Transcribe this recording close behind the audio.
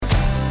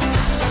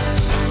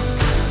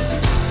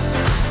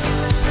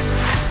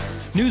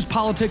News,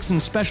 politics,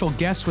 and special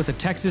guests with a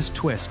Texas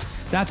twist.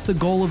 That's the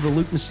goal of the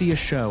Luke Macias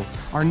Show.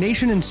 Our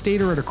nation and state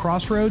are at a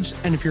crossroads,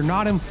 and if you're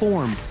not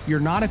informed,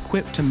 you're not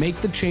equipped to make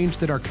the change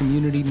that our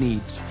community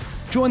needs.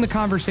 Join the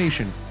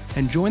conversation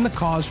and join the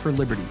cause for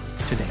liberty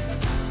today.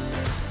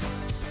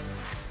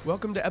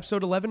 Welcome to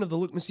episode 11 of the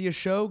Luke Macias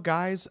Show.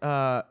 Guys,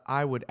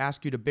 I would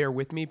ask you to bear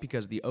with me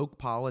because the oak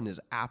pollen is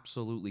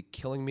absolutely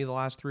killing me the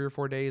last 3 or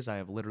 4 days. I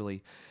have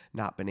literally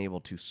not been able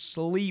to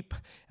sleep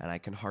and I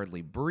can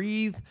hardly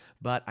breathe,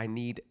 but I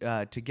need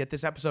to get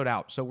this episode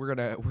out. So we're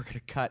gonna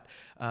cut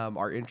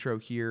our intro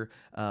here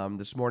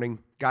this morning.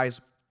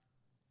 Guys,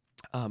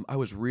 I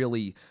was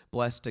really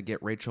blessed to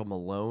get Rachel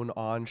Malone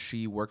on.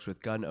 She works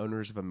with Gun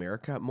Owners of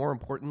America. More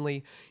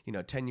importantly,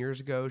 10 years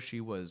ago, she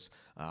was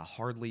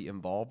hardly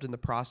involved in the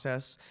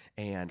process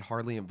and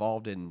hardly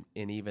involved in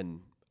even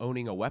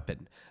owning a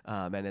weapon.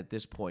 And at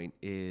this point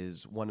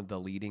is one of the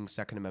leading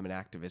Second Amendment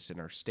activists in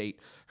our state.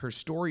 Her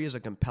story is a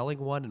compelling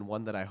one and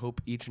one that I hope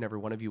each and every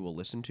one of you will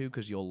listen to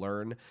because you'll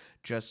learn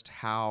just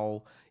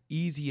how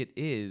easy it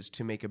is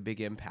to make a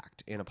big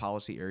impact in a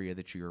policy area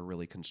that you're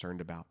really concerned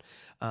about.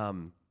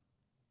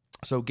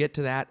 So get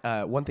to that.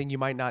 One thing you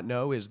might not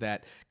know is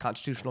that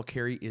constitutional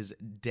carry is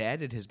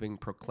dead. It has been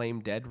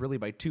proclaimed dead really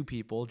by two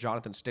people.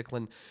 Jonathan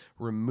Stickland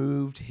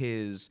removed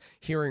his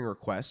hearing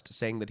request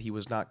saying that he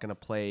was not going to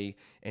play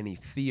any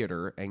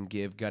theater and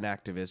give gun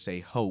activists a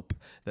hope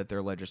that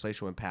their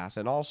legislation would pass.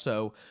 And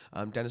also,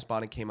 Dennis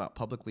Bonnen came out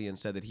publicly and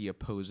said that he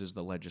opposes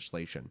the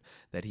legislation,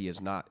 that he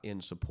is not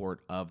in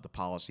support of the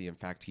policy. In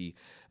fact, he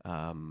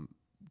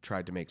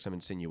tried to make some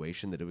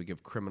insinuation that it would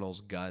give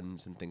criminals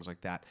guns and things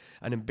like that.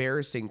 An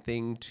embarrassing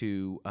thing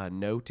to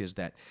note is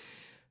that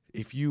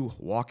if you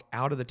walk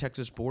out of the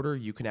Texas border,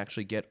 you can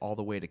actually get all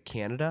the way to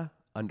Canada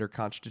under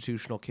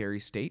constitutional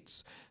carry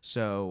states.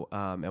 So,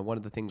 and one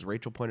of the things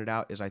Rachel pointed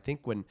out is I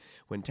think when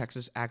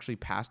Texas actually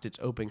passed its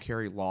open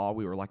carry law,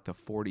 we were like the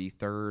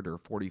 43rd or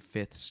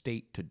 45th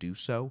state to do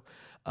so.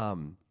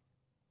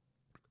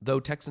 Though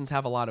Texans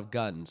have a lot of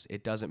guns,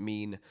 it doesn't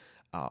mean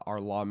our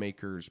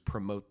lawmakers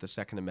promote the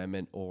Second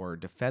Amendment or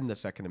defend the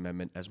Second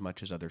Amendment as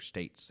much as other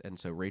states. And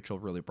so Rachel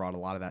really brought a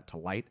lot of that to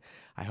light.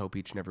 I hope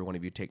each and every one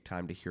of you take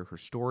time to hear her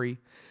story.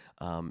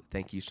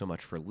 Thank you so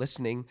much for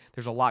listening.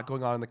 There's a lot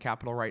going on in the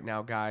Capitol right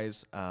now,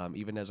 guys.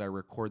 Even as I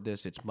record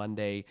this, it's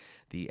Monday.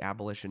 The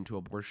abolition to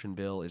abortion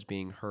bill is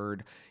being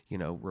heard.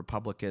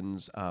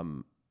 Republicans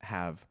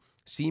have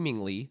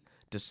seemingly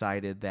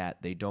decided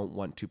that they don't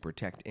want to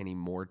protect any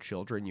more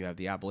children. You have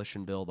the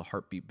abolition bill, the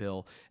heartbeat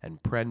bill,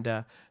 and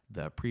PRENDA,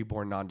 the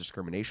Preborn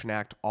Non-Discrimination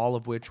Act, all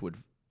of which would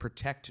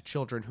protect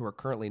children who are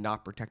currently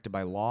not protected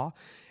by law,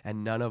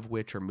 and none of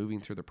which are moving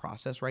through the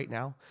process right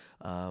now.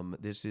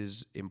 This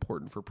is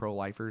important for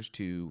pro-lifers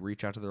to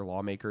reach out to their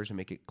lawmakers and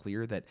make it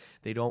clear that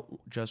they don't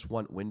just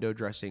want window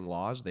dressing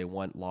laws. They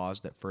want laws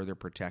that further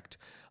protect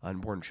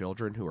unborn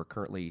children who are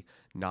currently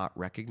not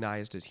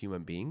recognized as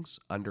human beings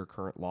under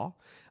current law.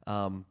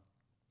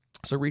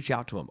 So reach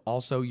out to them.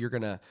 Also, you're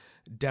going to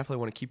definitely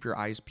want to keep your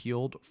eyes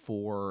peeled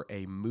for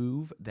a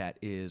move that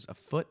is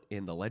afoot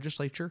in the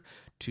legislature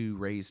to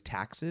raise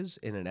taxes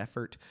in an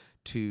effort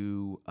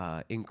to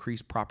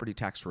increase property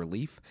tax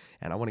relief.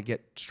 And I want to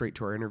get straight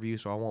to our interview,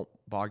 so I won't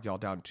bog y'all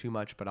down too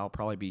much, but I'll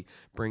probably be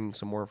bringing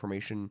some more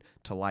information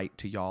to light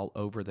to y'all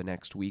over the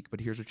next week. But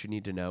here's what you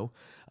need to know.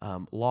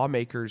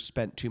 Lawmakers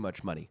spent too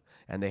much money,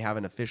 and they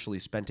haven't officially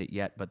spent it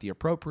yet, but the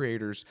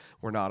appropriators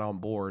were not on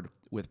board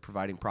with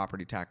providing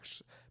property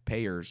tax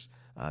payers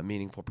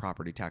meaningful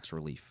property tax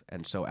relief.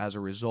 And so as a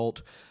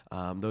result,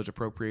 those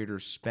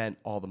appropriators spent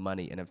all the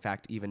money. And in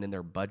fact, even in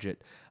their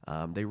budget,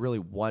 they really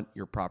want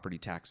your property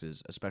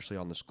taxes, especially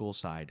on the school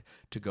side,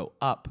 to go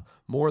up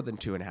more than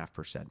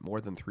 2.5%,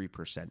 more than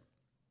 3%.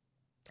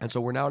 And so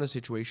we're now in a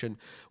situation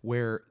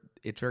where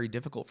it's very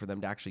difficult for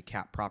them to actually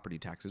cap property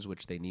taxes,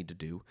 which they need to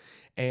do,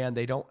 and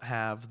they don't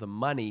have the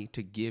money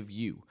to give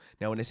you.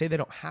 Now, when I say they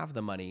don't have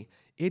the money,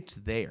 it's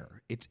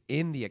there. It's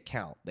in the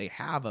account. They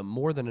have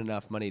more than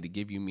enough money to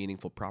give you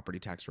meaningful property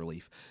tax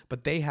relief,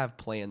 but they have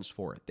plans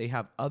for it. They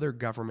have other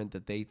government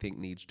that they think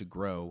needs to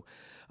grow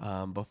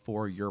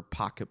before your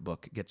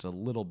pocketbook gets a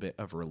little bit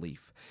of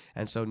relief.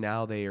 And so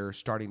now they are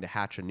starting to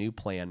hatch a new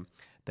plan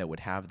that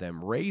would have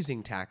them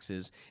raising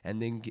taxes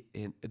and then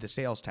the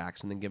sales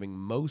tax and then giving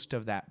most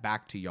of that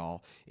back to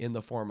y'all in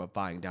the form of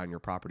buying down your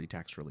property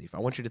tax relief.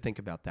 I want you to think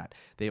about that.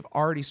 They've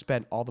already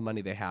spent all the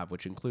money they have,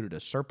 which included a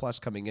surplus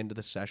coming into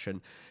the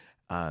session,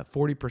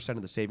 40%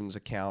 of the savings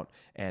account,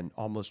 and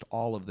almost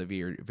all of the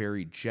very,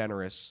 very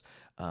generous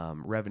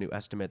revenue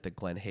estimate that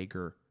Glenn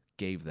Hager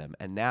gave them.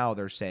 And now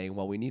they're saying,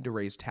 well, we need to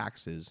raise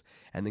taxes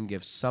and then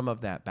give some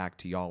of that back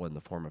to y'all in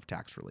the form of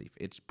tax relief.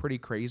 It's pretty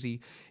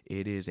crazy.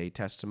 It is a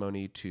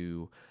testimony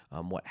to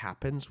what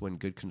happens when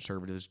good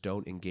conservatives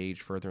don't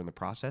engage further in the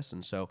process.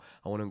 And so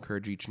I want to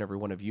encourage each and every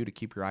one of you to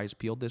keep your eyes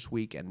peeled this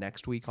week and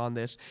next week on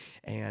this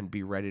and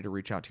be ready to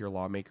reach out to your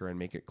lawmaker and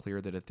make it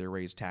clear that if they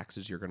raise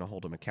taxes, you're going to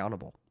hold them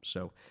accountable.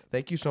 So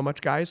thank you so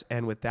much, guys.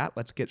 And with that,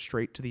 let's get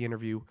straight to the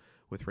interview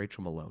with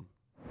Rachel Malone.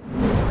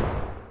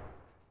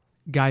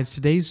 Guys,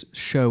 today's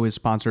show is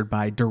sponsored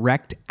by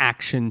Direct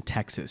Action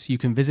Texas. You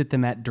can visit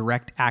them at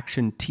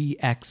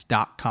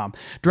directactiontx.com.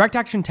 Direct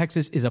Action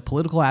Texas is a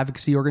political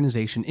advocacy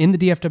organization in the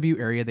DFW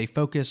area. They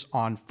focus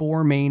on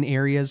 4 main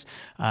areas: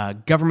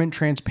 government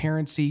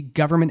transparency,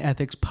 government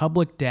ethics,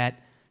 public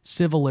debt,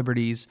 civil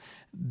liberties.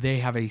 They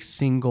have a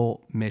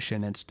single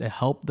mission. It's to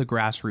help the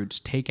grassroots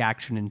take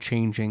action in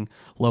changing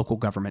local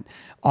government.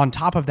 On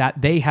top of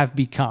that, they have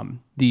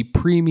become the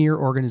premier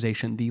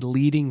organization, the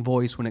leading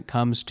voice when it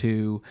comes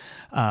to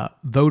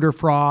voter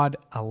fraud,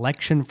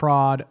 election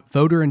fraud,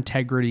 voter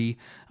integrity.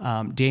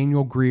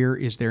 Daniel Greer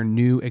is their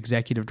new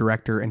executive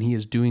director, and he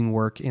is doing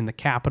work in the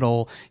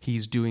Capitol.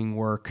 He's doing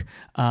work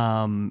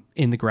in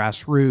the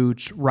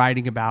grassroots,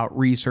 writing about,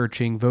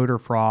 researching voter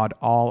fraud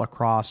all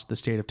across the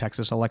state of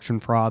Texas, election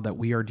fraud that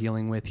we are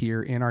dealing with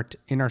here in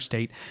our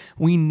state.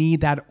 We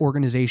need that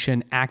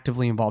organization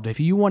actively involved. If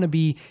you want to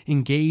be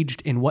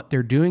engaged in what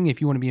they're doing, if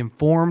you want to be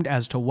informed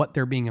as to what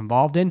they're being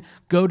involved in,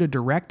 go to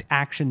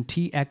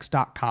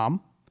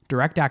directactiontx.com.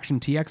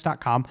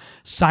 directactiontx.com.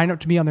 Sign up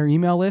to be on their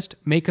email list,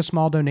 make a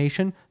small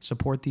donation,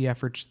 support the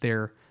efforts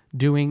they're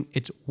doing.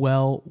 It's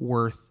well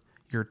worth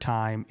your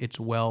time. It's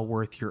well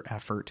worth your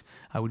effort.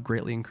 I would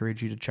greatly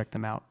encourage you to check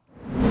them out.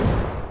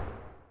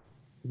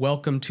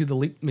 Welcome to the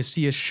Luke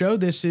Macias Show.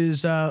 This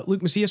is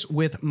Luke Macias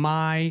with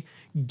my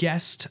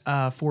guest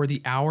for the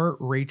hour,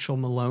 Rachel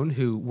Malone,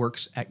 who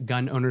works at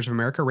Gun Owners of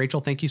America. Rachel,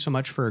 thank you so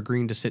much for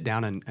agreeing to sit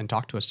down and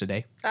talk to us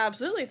today.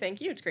 Absolutely.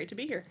 Thank you. It's great to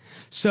be here.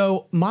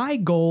 So my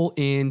goal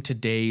in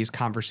today's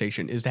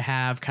conversation is to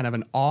have kind of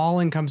an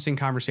all-encompassing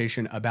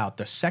conversation about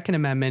the Second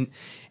Amendment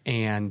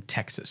and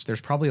Texas.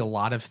 There's probably a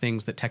lot of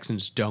things that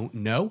Texans don't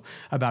know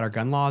about our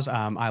gun laws.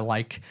 I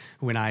like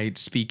when I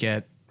speak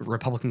at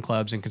Republican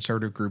clubs and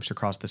conservative groups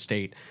across the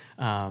state.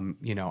 I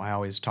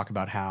always talk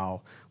about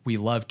how we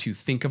love to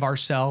think of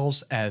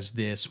ourselves as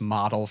this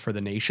model for the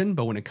nation.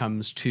 But when it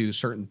comes to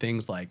certain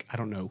things like,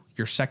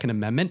 your Second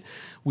Amendment,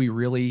 we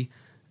really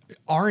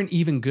aren't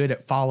even good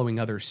at following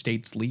other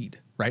states' lead,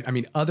 right? I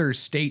mean, other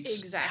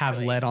states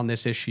have led on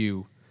this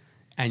issue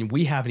and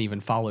we haven't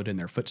even followed in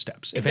their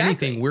footsteps. If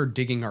anything, we're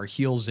digging our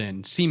heels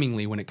in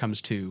seemingly when it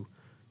comes to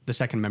the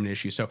Second Amendment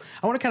issue. So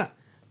I want to kind of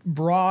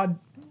broad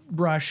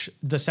brush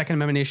the Second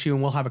Amendment issue,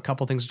 and we'll have a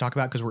couple things to talk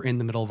about because we're in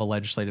the middle of a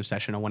legislative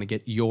session. I want to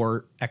get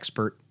your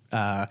expert,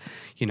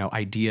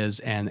 ideas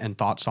and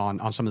thoughts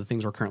on some of the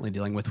things we're currently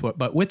dealing with.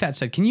 But with that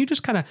said, can you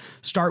just kind of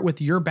start with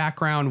your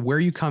background, where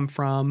you come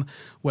from,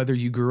 whether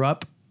you grew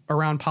up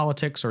around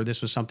politics or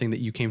this was something that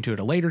you came to at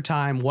a later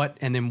time,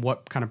 and then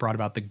what kind of brought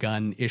about the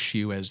gun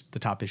issue as the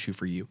top issue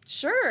for you?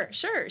 Sure.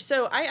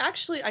 So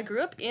I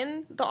grew up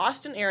in the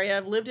Austin area.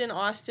 I've lived in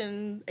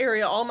Austin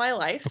area all my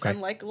life,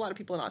 unlike a lot of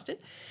people in Austin.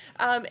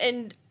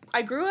 And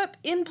I grew up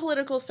in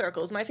political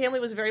circles. My family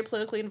was very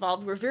politically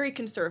involved. We were very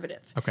conservative.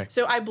 Okay.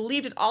 So I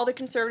believed in all the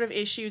conservative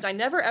issues. I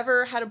never,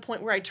 ever had a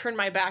point where I turned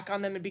my back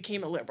on them and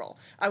became a liberal.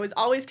 I was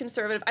always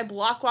conservative. I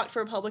block walked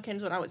for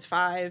Republicans when I was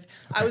 5. Okay.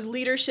 I was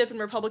leadership in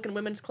Republican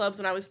women's clubs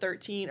when I was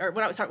 13, or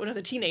when I was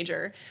a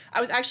teenager.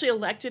 I was actually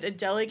elected a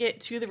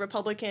delegate to the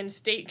Republican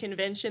state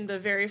convention the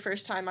very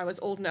first time I was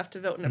old enough to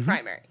vote in a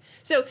primary.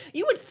 So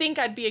you would think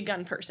I'd be a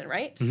gun person,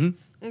 right?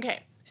 Mm-hmm.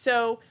 Okay.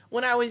 So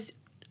when I was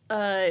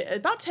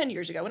about 10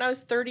 years ago, when I was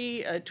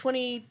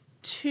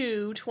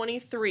 22,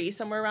 23,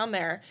 somewhere around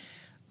there,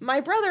 my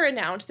brother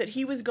announced that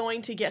he was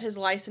going to get his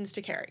license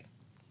to carry.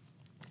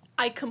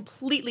 I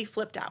completely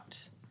flipped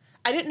out.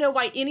 I didn't know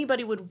why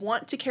anybody would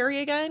want to carry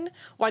a gun,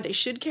 why they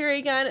should carry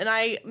a gun, and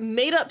I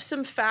made up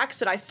some facts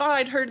that I thought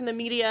I'd heard in the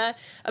media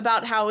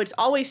about how it's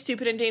always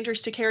stupid and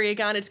dangerous to carry a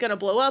gun. It's going to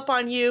blow up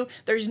on you.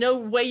 There's no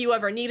way you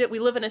ever need it. We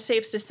live in a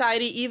safe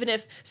society. Even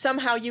if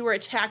somehow you were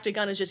attacked, a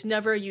gun is just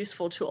never a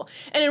useful tool.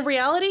 And in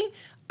reality,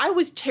 I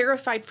was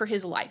terrified for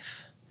his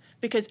life,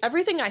 because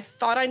everything I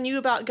thought I knew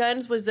about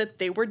guns was that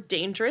they were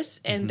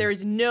dangerous and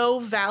there's no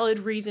valid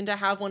reason to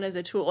have one as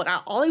a tool. And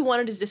all I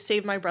wanted is to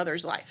save my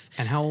brother's life.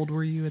 And how old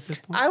were you at this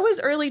point? I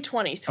was early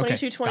 20s,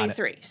 22,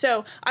 23.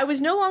 So I was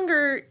no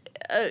longer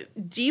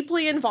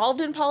deeply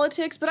involved in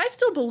politics, but I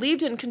still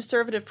believed in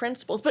conservative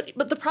principles. But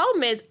the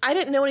problem is I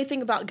didn't know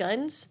anything about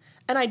guns,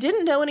 and I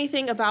didn't know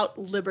anything about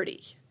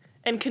liberty.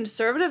 And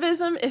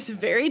conservatism is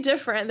very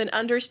different than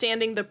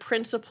understanding the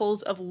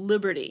principles of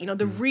liberty.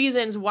 The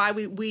reasons why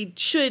we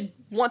should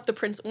want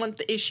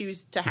the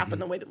issues to happen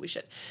the way that we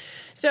should.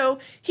 So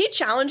he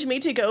challenged me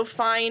to go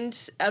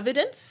find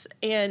evidence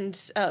and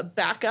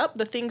back up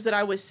the things that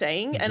I was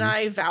saying, and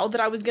I vowed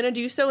that I was going to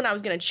do so, and I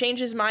was going to change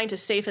his mind to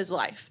save his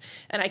life.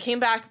 And I came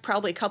back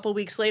probably a couple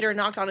weeks later,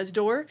 knocked on his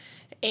door,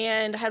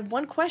 and had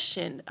one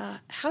question: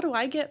 how do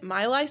I get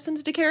my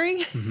license to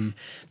carry?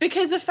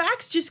 Because the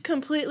facts just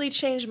completely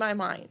changed my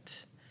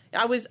mind.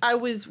 I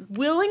was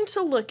willing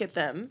to look at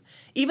them,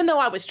 even though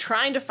I was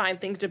trying to find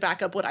things to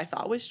back up what I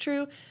thought was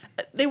true.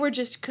 They were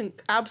just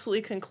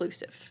absolutely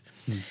conclusive.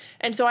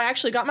 And so I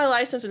actually got my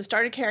license and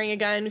started carrying a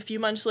gun a few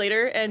months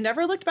later and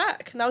never looked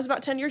back. And that was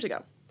about 10 years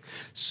ago.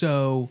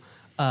 So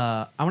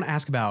I want to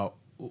ask about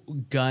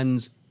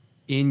guns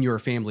in your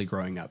family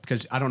growing up?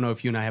 Because I don't know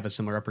if you and I have a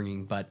similar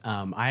upbringing, but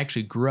I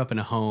actually grew up in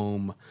a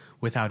home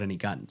without any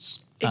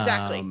guns.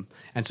 Exactly.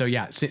 And so,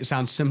 yeah, it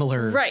sounds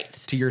similar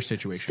to your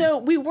situation. So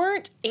we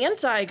weren't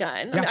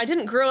anti-gun. I mean, I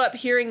didn't grow up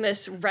hearing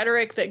this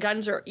rhetoric that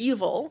guns are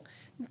evil,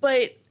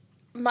 but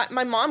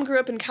my mom grew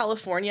up in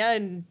California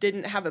and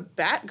didn't have a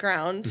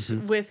background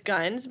with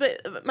guns.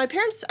 But my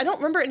parents, I don't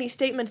remember any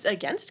statements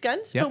against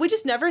guns, but we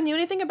just never knew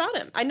anything about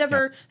them. I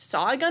never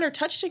saw a gun or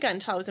touched a gun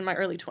until I was in my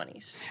early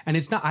 20s. And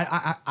it's not,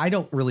 I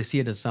don't really see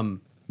it as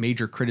some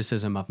major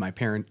criticism of my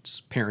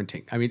parents'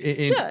 parenting. I mean,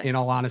 in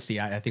all honesty,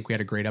 I think we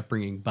had a great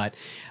upbringing, but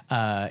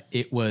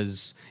it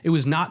was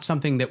not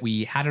something that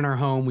we had in our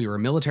home. We were a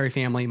military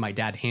family. My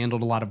dad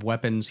handled a lot of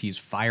weapons. He's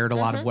fired a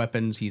lot of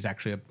weapons. He's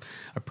actually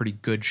a pretty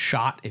good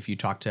shot if you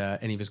talk to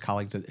any of his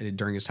colleagues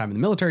during his time in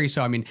the military.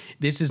 So, I mean,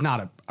 this is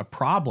not a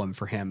problem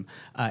for him.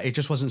 It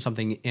just wasn't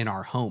something in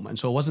our home. And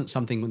so it wasn't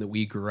something that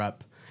we grew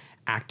up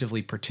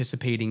actively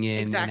participating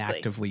in and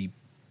actively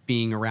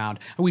being around.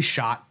 And we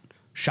shot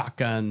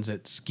shotguns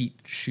at skeet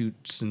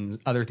shoots and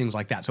other things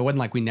like that. So it wasn't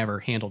like we never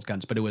handled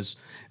guns, but it was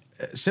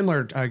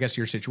similar, I guess,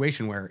 to your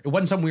situation where it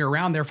wasn't something we were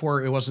around,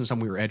 therefore it wasn't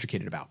something we were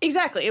educated about.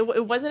 Exactly.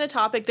 It wasn't a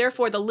topic.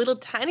 Therefore, the little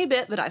tiny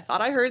bit that I thought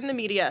I heard in the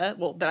media,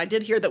 well, that I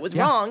did hear that was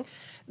wrong,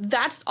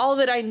 that's all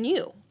that I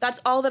knew. That's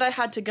all that I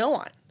had to go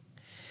on.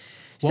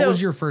 What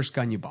was your first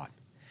gun you bought?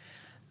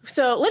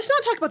 So let's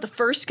not talk about the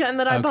first gun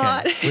that I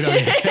bought.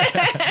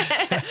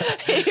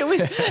 It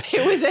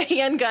was a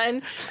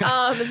handgun.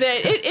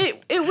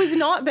 It was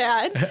not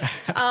bad,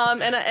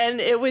 and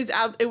it was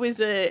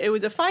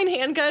a fine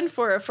handgun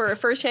for a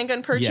first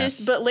handgun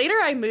purchase. Yes. But later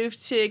I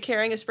moved to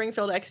carrying a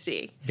Springfield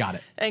XD. Got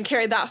it. And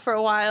carried that for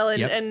a while,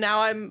 and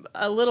now I'm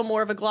a little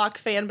more of a Glock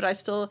fan, but I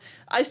still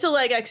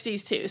like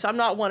XDs too. So I'm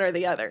not one or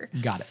the other.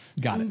 Got it.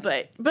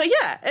 But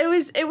yeah,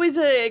 it was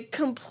a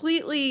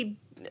complete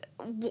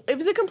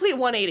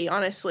 180,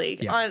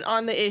 honestly,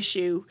 on the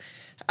issue.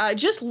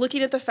 Just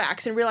looking at the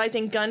facts and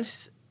realizing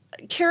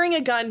carrying a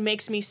gun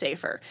makes me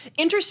safer.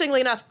 Interestingly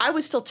enough, I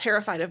was still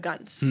terrified of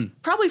guns,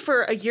 probably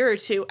for a year or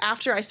two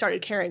after I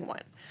started carrying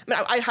one. I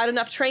mean, I had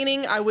enough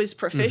training, I was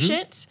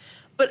proficient,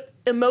 but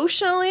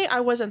emotionally, I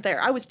wasn't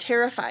there. I was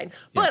terrified,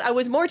 but I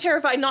was more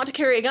terrified not to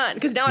carry a gun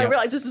because now I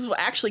realize this is what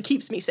actually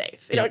keeps me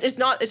safe. You know, it's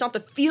not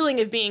the feeling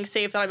of being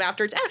safe that I'm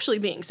after. It's actually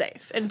being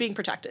safe and being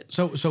protected.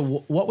 So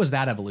what was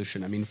that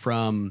evolution? I mean,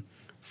 from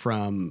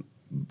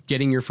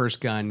getting your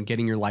first gun,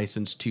 getting your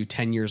license to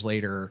 10 years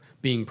later,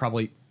 being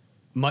probably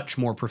much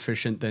more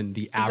proficient than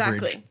the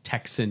average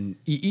Texan,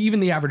 even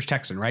the average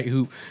Texan, right?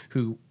 Who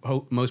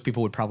most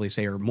people would probably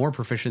say are more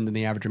proficient than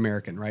the average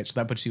American, right? So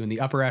that puts you in the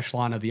upper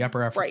echelon of the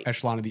upper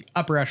echelon of the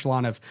upper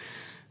echelon of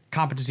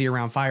competency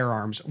around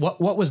firearms.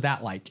 What was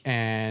that like,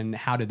 and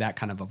how did that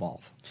kind of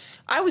evolve?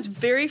 I was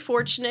very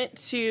fortunate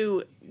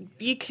to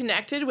be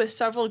connected with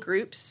several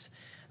groups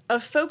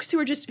of folks who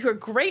are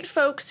great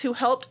folks who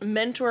helped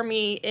mentor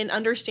me in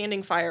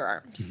understanding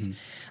firearms.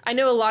 I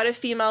know a lot of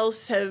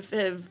females have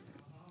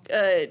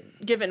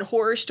given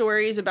horror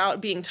stories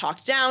about being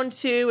talked down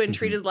to and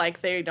treated like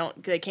they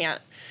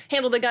can't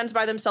handle the guns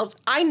by themselves.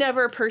 I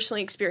never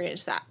personally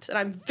experienced that, and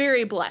I'm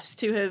very blessed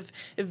to have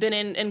been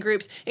in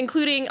groups,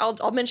 including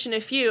I'll mention a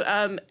few.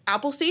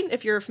 Appleseed,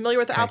 if you're familiar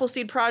with the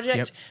Appleseed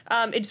Project,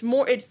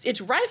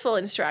 it's rifle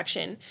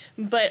instruction,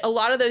 but a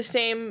lot of those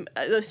same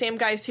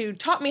guys who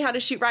taught me how to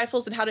shoot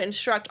rifles and how to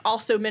instruct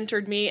also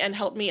mentored me and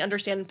helped me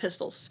understand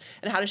pistols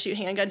and how to shoot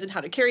handguns and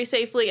how to carry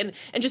safely and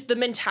just the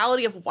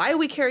mentality of why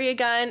we carry a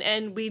gun,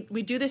 and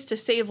we do this to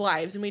save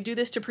lives and we do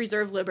this to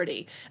preserve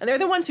liberty. And they're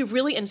the ones who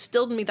really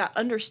instilled in me that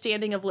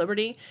understanding of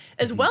liberty,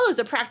 as well as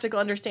a practical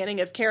understanding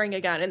of carrying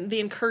a gun and the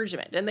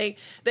encouragement. And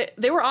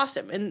they were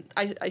awesome, and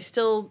I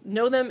still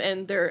know them,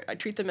 and I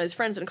treat them as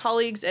friends and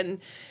colleagues. And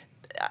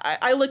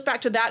I look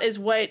back to that as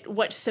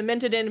what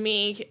cemented in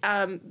me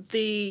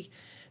the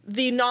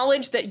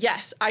knowledge that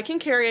yes, I can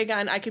carry a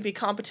gun, I can be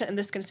competent, and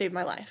this can save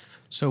my life.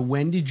 So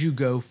when did you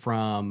go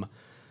from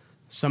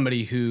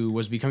somebody who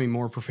was becoming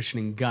more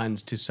proficient in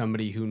guns to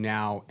somebody who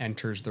now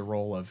enters the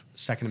role of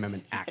Second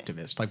Amendment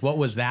activist? Like, what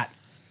was that?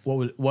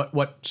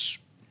 What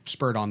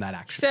spurred on that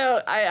action?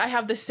 So I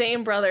have the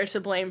same brother to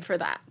blame for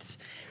that.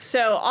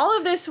 So all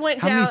of this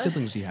went down. How many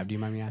siblings do you have? Do you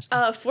mind me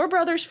asking? 4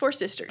 brothers, 4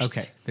 sisters.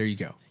 Okay, there you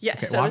go. Yes.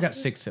 Okay, So well, I've got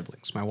 6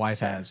 siblings. My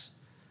wife has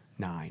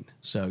 9.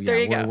 So yeah, There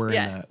you go.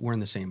 we're in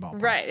the same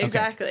ballpark. Right, Okay.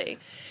 exactly.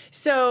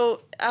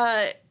 So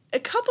a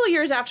couple of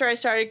years after I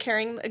started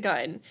carrying a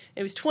gun,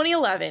 it was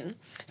 2011.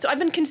 So I've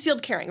been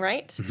concealed carrying,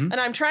 right? And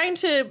I'm trying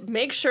to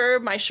make sure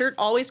my shirt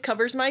always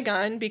covers my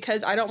gun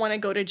because I don't want to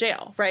go to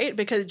jail, right?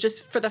 Because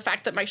just for the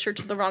fact that my shirt's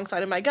on the wrong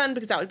side of my gun,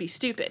 because that would be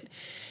stupid.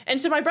 And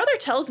so my brother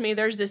tells me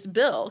there's this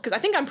bill, because I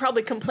think I'm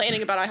probably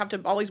complaining about I have to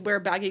always wear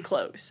baggy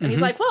clothes. And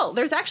he's like, well,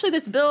 there's actually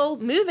this bill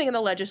moving in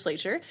the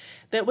legislature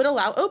that would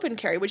allow open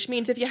carry, which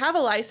means if you have a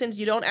license,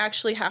 you don't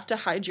actually have to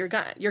hide your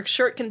gun. Your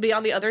shirt can be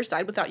on the other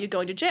side without you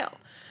going to jail.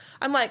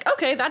 I'm like,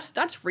 okay,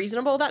 that's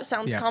reasonable. That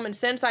sounds common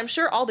sense. I'm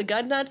sure all the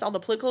gun nuts, all the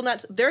political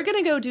nuts, they're going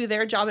to go do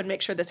their job and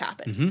make sure this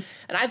happens. And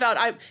I vowed,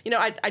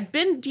 I'd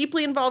been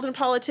deeply involved in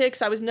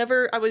politics. I was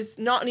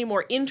not any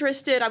more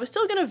interested. I was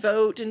still going to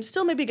vote and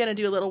still maybe going to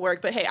do a little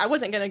work. But hey, I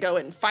wasn't going to go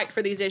and fight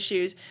for these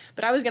issues.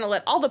 But I was going to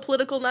let all the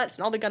political nuts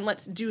and all the gun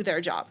nuts do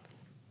their job.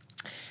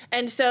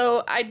 And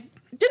so I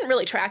didn't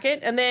really track it.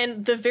 And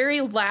then the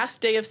very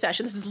last day of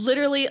session, this is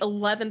literally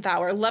 11th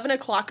hour, 11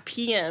 o'clock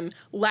p.m.,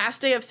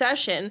 last day of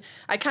session,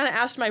 I kind of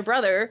asked my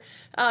brother,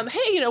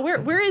 hey,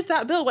 where is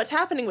that bill? What's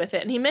happening with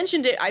it? And he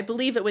mentioned it. I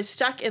believe it was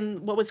stuck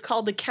in what was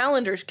called the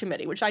Calendars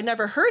Committee, which I'd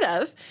never heard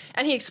of.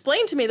 And he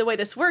explained to me the way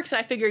this works. And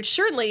I figured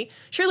surely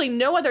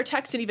no other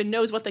Texan even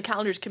knows what the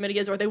Calendars Committee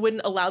is, or they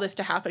wouldn't allow this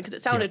to happen because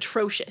it sounded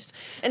atrocious.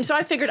 And so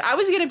I figured I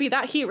was going to be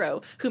that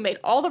hero who made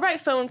all the right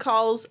phone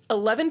calls,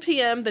 11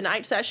 p.m., the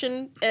night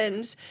session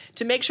ends,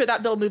 to make sure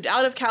that bill moved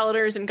out of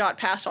calendars and got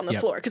passed on the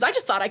floor. Because I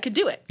just thought I could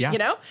do it,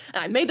 And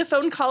I made the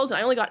phone calls, and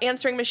I only got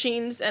answering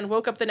machines, and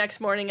woke up the next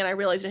morning and I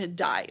realized it had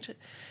died.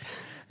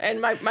 And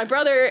my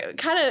brother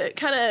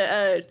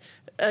kind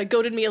of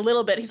goaded me a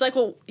little bit. He's like,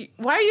 well,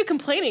 why are you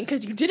complaining?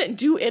 Because you didn't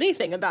do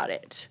anything about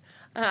it.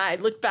 And I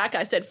looked back,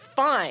 I said,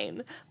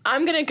 fine,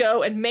 I'm going to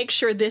go and make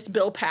sure this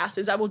bill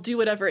passes. I will do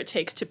whatever it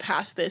takes to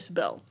pass this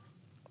bill.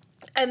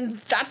 And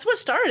that's what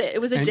started it.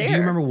 It was a dare. Do you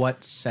remember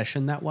what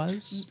session that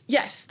was?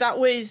 Yes, that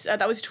was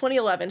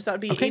 2011. So that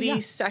would be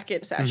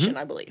 82nd session,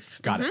 I believe.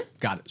 Got it.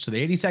 So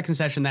the 82nd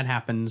session, that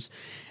happens.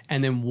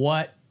 And then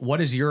what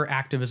does your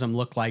activism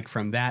look like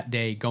from that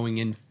day going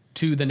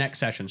into the next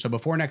session? So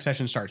before next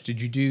session starts,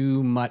 did you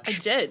do much I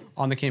did.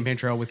 On the campaign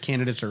trail with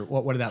candidates, or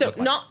what did that look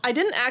like? I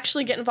didn't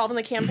actually get involved in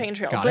the campaign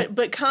trail,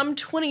 but come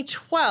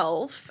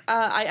 2012,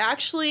 I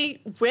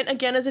actually went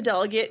again as a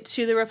delegate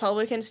to the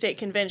Republican State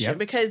Convention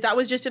because that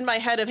was just in my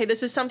head of, hey,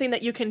 this is something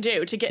that you can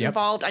do to get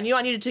involved. I knew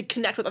I needed to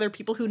connect with other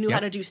people who knew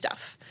how to do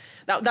stuff.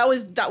 That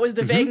was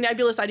the vague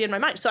nebulous idea in my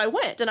mind. So I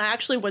went, and I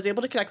actually was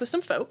able to connect with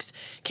some folks,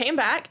 came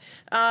back,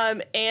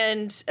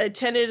 and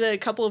attended a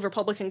couple of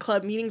Republican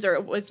club meetings, or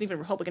it wasn't even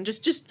Republican,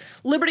 just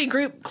Liberty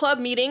Group club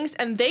meetings,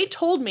 and they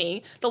told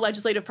me the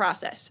legislative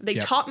process. They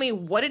taught me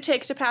what it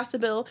takes to pass a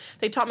bill.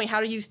 They taught me how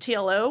to use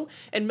TLO,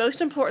 and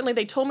most importantly,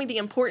 they told me the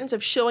importance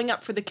of showing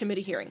up for the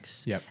committee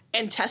hearings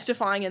and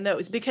testifying in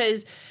those,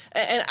 because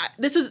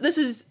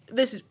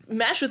this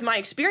meshed with my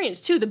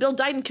experience too. The bill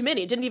died in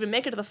committee; it didn't even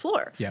make it to the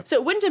floor. So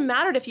it wouldn't have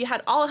mattered if you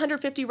had all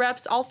 150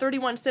 reps, all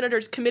 31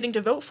 senators committing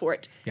to vote for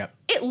it.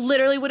 It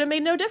literally would have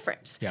made no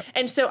difference.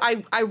 And so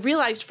I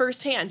realized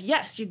firsthand,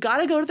 yes, you got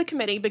to go to the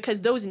committee,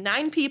 because those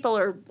 9 people,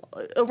 or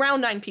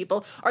around 9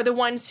 people, are the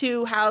ones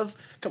who have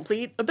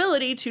complete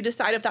ability to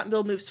decide if that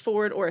bill moves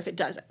forward or if it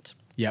doesn't.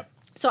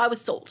 So I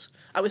was sold.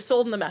 I was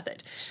sold in the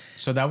method.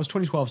 So that was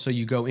 2012. So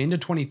you go into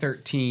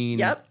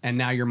 2013, and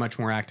now you're much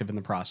more active in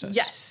the process.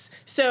 Yes.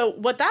 So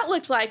what that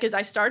looked like is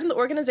I started in the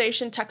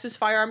organization Texas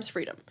Firearms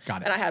Freedom.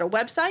 Got it. And I had a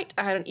website,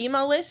 I had an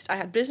email list, I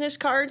had business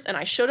cards, and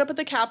I showed up at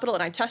the Capitol,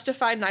 and I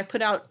testified, and I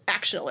put out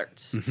action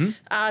alerts.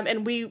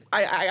 And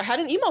I had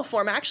an email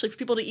form, actually, for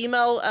people to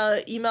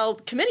email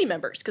committee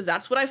members, because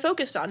that's what I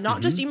focused on.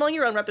 Not just emailing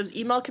your own rep, it was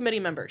email committee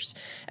members.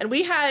 And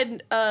we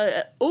had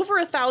over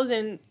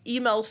 1,000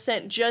 emails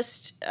sent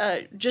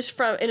just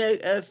from in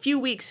a few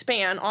weeks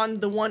span on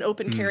the one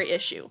open carry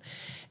issue.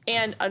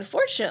 And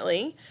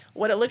unfortunately,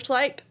 what it looked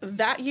like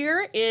that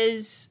year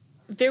is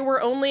there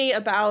were only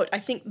about, I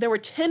think there were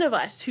 10 of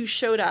us who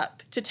showed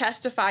up to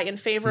testify in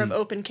favor of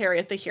open carry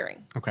at the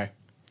hearing. Okay.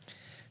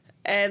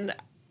 And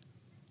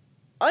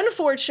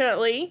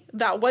unfortunately,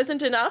 that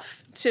wasn't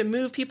enough to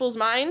move people's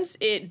minds.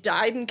 It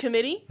died in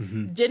committee,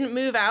 didn't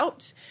move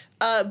out.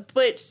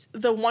 But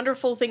the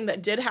wonderful thing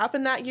that did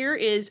happen that year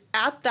is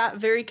at that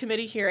very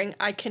committee hearing,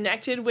 I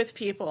connected with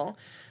people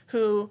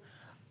who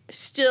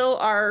still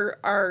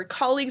are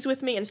colleagues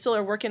with me and still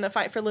are working the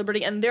fight for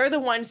liberty. And they're the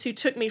ones who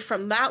took me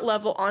from that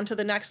level onto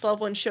the next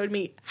level and showed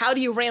me, how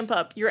do you ramp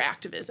up your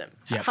activism?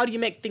 How do you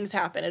make things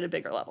happen at a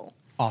bigger level?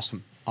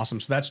 Awesome. So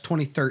that's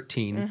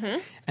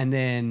 2013. And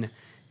then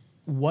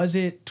was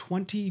it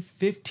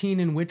 2015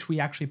 in which we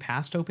actually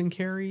passed open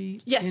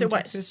carry? Yes, in it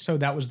Texas? was. So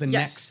that was the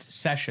next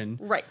session.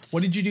 Right.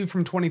 What did you do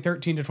from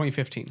 2013 to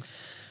 2015?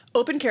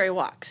 Open carry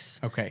walks.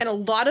 Okay. And a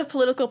lot of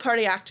political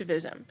party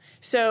activism.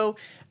 So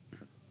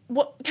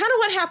what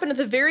happened at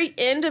the very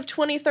end of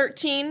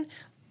 2013,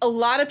 a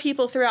lot of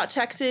people throughout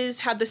Texas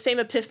had the same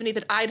epiphany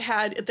that I'd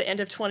had at the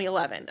end of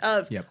 2011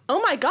 of, oh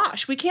my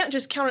gosh, we can't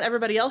just count on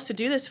everybody else to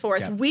do this for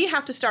us. We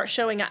have to start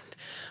showing up.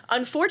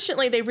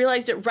 Unfortunately, they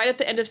realized it right at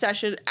the end of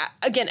session.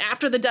 Again,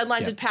 after the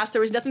deadlines had passed,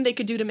 there was nothing they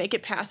could do to make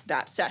it past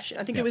that session.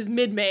 I think it was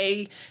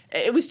mid-May.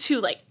 It was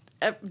too late.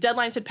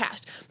 deadlines had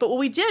passed. But what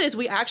we did is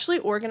we actually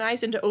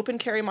organized into open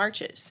carry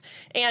marches.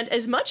 And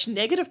as much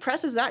negative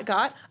press as that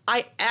got,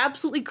 I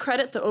absolutely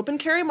credit the open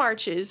carry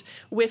marches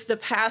with the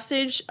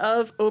passage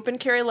of open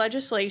carry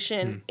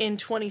legislation in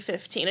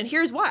 2015. And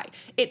here's why.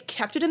 It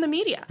kept it in the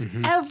media.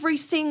 Every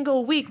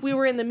single week we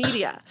were in the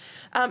media.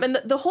 And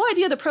the whole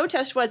idea of the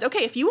protest was,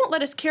 okay, if you won't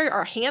let us carry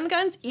our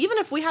handguns, even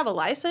if we have a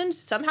license,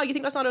 somehow you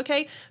think that's not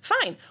okay,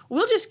 fine.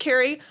 We'll just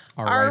carry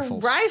our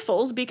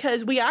rifles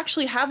because we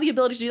actually have the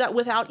ability to do that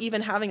without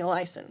even having a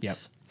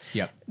license.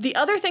 Yep. The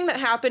other thing that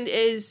happened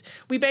is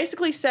we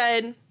basically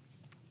said,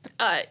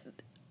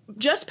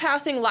 just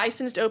passing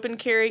licensed open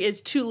carry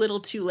is too little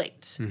too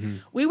late.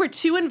 We were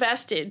too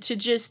invested to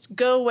just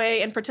go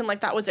away and pretend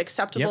like that was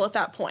acceptable at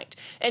that point.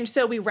 And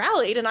so we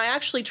rallied, and I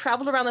actually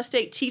traveled around the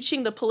state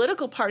teaching the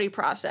political party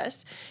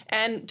process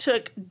and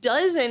took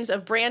dozens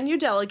of brand new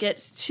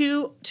delegates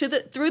through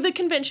the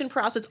convention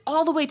process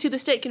all the way to the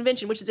state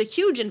convention, which is a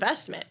huge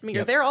investment. I mean,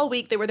 you're there all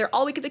week. They were there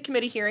all week at the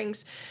committee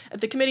hearings,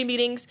 at the committee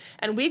meetings,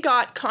 and we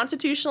got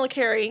constitutional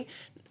carry.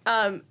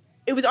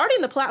 It was already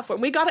in the platform.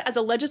 We got it as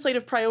a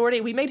legislative priority.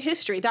 We made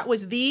history. That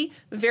was the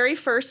very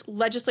first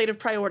legislative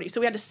priority.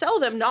 So we had to sell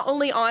them not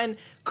only on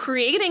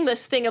creating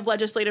this thing of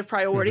legislative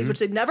priorities, which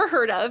they'd never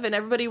heard of, and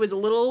everybody was a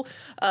little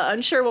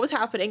unsure what was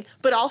happening,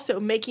 but also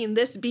making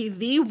this be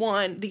the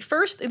one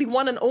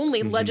and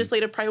only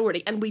legislative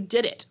priority. And we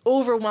did it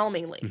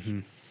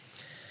overwhelmingly.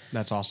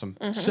 That's awesome.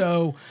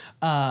 So,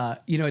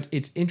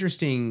 it's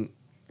interesting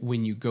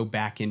when you go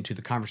back into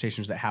the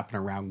conversations that happen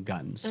around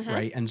guns,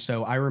 right? And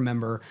so I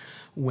remember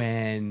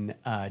when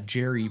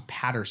Jerry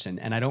Patterson,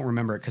 and I don't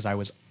remember it because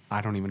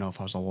I don't even know if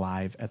I was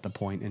alive at the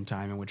point in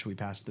time in which we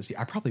passed this.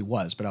 I probably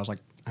was, but I was like,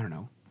 I don't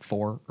know,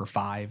 4 or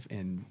 5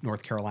 in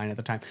North Carolina at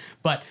the time.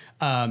 But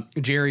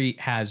Jerry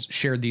has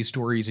shared these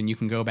stories, and you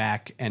can go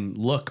back and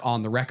look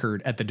on the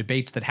record at the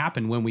debates that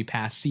happened when we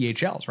passed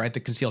CHLs, right? The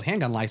concealed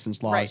handgun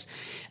license laws. Right.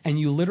 And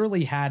you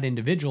literally had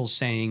individuals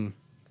saying,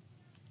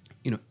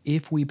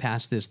 if we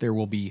pass this, there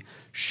will be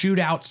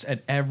shootouts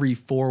at every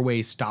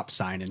 4-way stop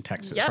sign in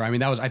Texas. Right? I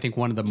mean, that was, I think,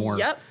 one of the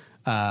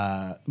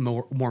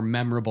more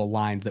memorable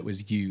lines that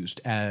was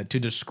used to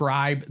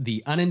describe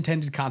the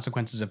unintended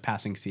consequences of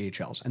passing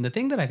CHLs. And the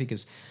thing that I think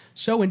is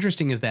so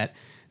interesting is that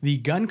the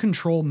gun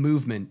control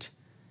movement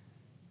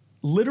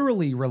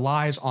literally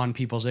relies on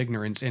people's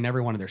ignorance in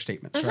every one of their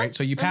statements, right?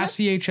 So you pass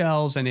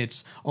CHLs and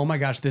it's, oh my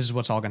gosh, this is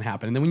what's all going to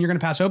happen. And then when you're going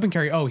to pass open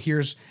carry, oh,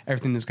 here's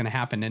everything that's going to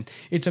happen. And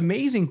it's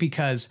amazing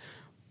because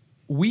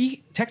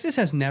Texas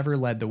has never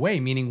led the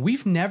way, meaning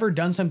we've never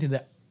done something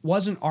that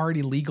wasn't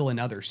already legal in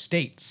other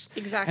states.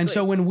 Exactly. And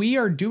so when we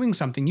are doing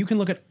something, you can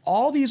look at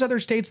all these other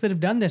states that have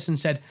done this and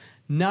said,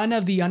 none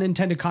of the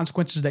unintended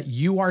consequences that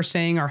you are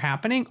saying are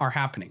happening,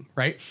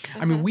 right?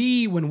 I mean,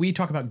 when we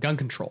talk about gun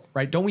control,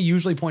 right, don't we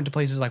usually point to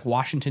places like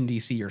Washington,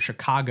 D.C. or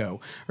Chicago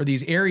or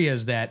these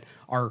areas that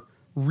are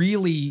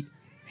really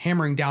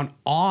hammering down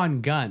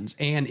on guns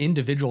and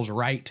individuals'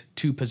 right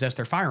to possess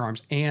their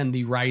firearms and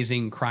the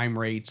rising crime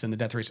rates and the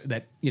death rates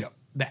that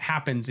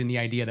happens in the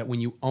idea that when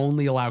you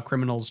only allow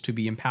criminals to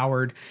be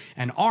empowered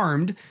and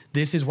armed,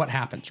 this is what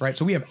happens, right?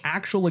 So we have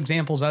actual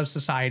examples of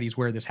societies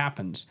where this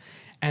happens.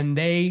 And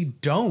they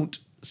don't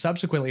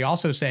subsequently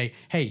also say,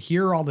 hey,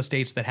 here are all the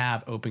states that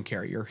have open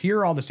carry, or here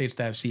are all the states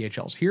that have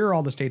CHLs, here are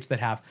all the states that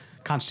have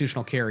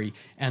constitutional carry,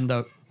 and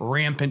the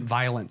rampant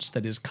violence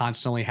that is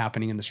constantly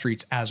happening in the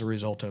streets as a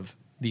result of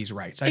these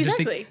rights. I just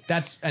think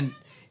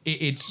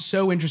it's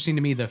so interesting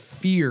to me, the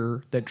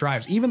fear that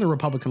drives even the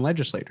Republican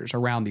legislators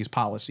around these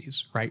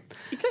policies, right?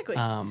 Exactly.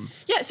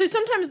 So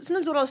sometimes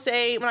what I'll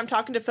say when I'm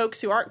talking to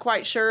folks who aren't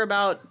quite sure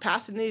about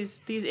passing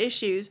these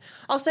issues,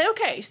 I'll say,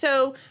 okay,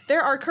 so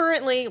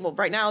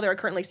right now there are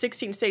currently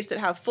 16 states that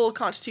have full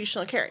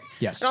constitutional carry.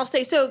 Yes. And I'll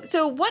say,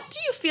 so what do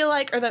you feel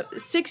like are the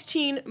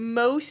 16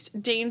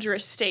 most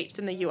dangerous states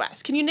in the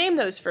U.S.? Can you name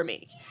those for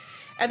me?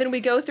 And then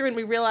we go through and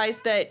we realize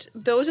that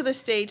those are the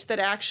states that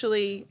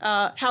actually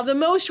have the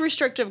most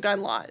restrictive gun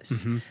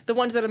laws, the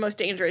ones that are the most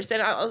dangerous.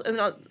 And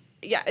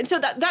so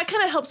that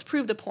kind of helps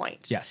prove the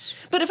point. Yes.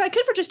 But if I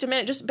could for just a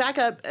minute, just back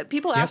up.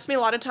 People ask me a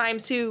lot of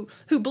times who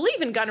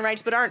believe in gun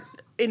rights but aren't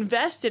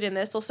invested in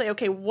this. They'll say,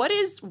 okay, what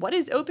is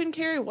open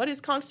carry? What is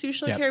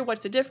constitutional carry?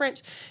 What's the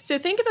difference? So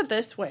think of it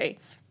this way.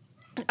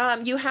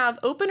 You have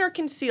open or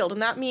concealed,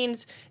 and that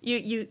means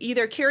you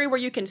either carry where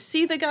you can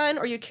see the gun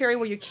or you carry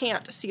where you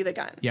can't see the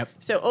gun. Yep.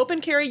 So open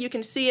carry, you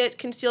can see it.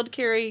 Concealed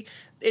carry,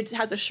 it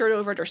has a shirt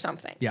over it or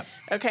something. Yep.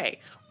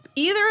 Okay.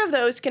 Either of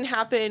those can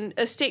happen.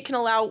 A state can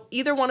allow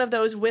either one of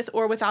those with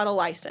or without a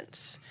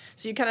license.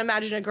 So you can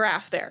imagine a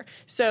graph there.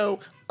 So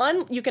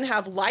you can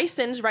have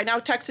licensed. Right now,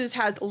 Texas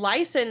has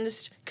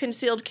licensed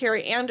concealed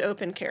carry and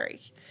open carry.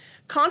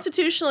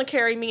 Constitutional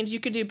carry means you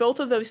can do both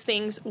of those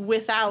things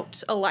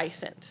without a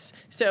license.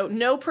 So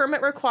no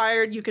permit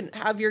required. You can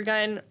have your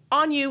gun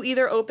on you,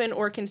 either open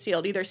or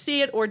concealed, either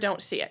see it or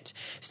don't see it.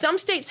 Some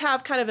states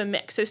have kind of a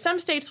mix. So some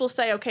states will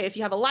say, okay, if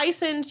you have a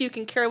license, you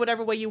can carry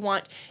whatever way you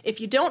want.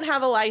 If you don't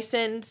have a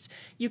license,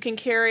 you can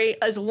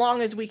carry as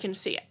long as we can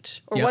see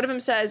it. Or one of them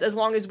says, as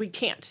long as we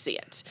can't see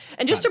it.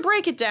 And just to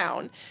break it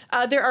down,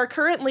 there are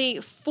currently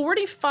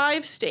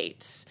 45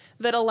 states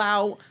that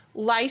allow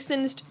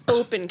licensed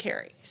open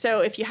carry. So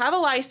if you have a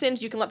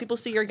license, you can let people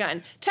see your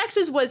gun.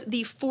 Texas was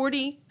the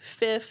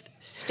 45th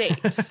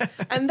state.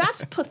 And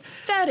that's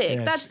pathetic.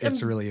 Yeah,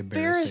 it's really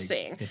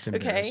embarrassing. It's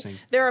embarrassing.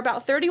 Okay. There are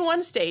about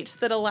 31 states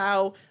that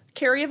allow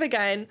carry of a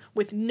gun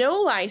with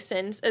no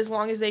license as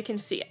long as they can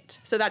see it.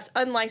 So that's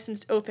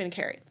unlicensed open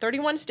carry.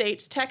 31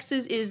 states.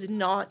 Texas is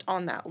not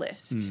on that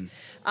list.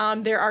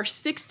 There are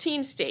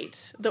 16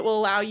 states that will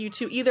allow you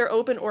to either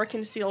open or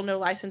conceal, no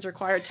license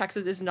required.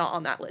 Texas is not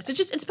on that list.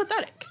 It's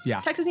pathetic. Yeah.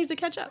 Texas needs to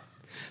catch up.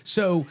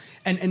 So,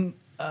 and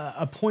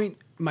a point,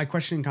 my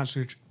question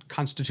in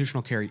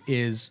constitutional carry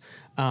is,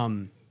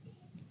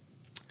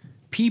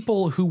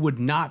 people who would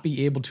not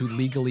be able to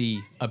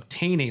legally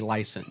obtain a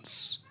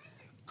license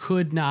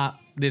could not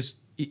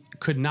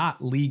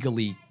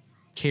legally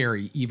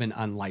carry even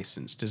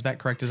unlicensed. Is that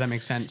correct? Does that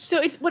make sense? So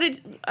it's meaning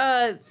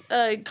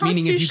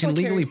if you can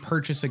legally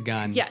purchase a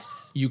gun,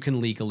 yes, you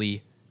can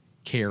legally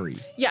carry.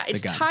 Yeah,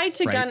 it's tied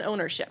to gun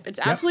ownership. It's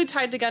absolutely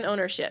tied to gun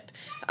ownership.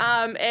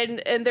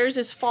 And there's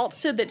this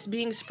falsehood that's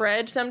being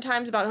spread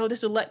sometimes about,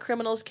 this would let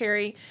criminals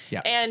carry.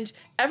 Yeah. And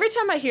every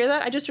time I hear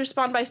that, I just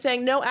respond by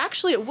saying, no,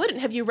 actually it wouldn't.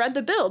 Have you read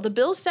the bill? The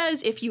bill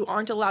says if you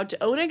aren't allowed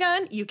to own a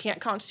gun, you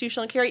can't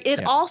constitutionally carry.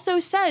 It also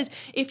says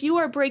if you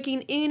are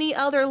breaking any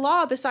other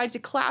law besides a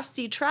Class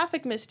C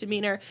traffic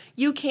misdemeanor,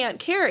 you can't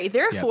carry.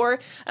 Therefore,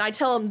 and I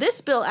tell them this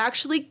bill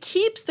actually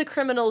keeps the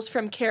criminals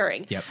from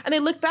carrying. And they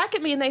look back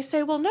at me and they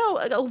say, well, no,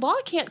 a law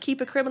can't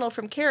keep a criminal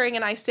from carrying.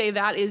 And I say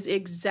that is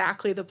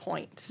exactly the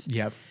point.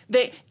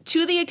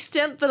 To the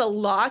extent that a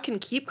law can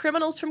keep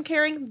criminals from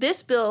carrying,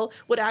 this bill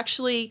would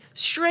actually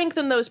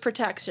strengthen those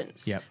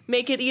protections.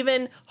 Make it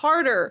even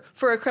harder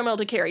for a criminal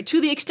to carry,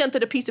 to the extent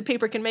that a piece of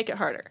paper can make it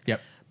harder.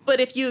 But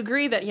if you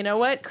agree that, you know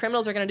what,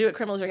 criminals are going to do what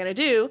criminals are going to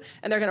do,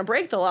 and they're going to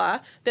break the law,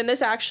 then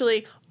this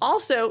actually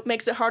also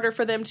makes it harder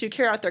for them to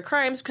carry out their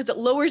crimes because it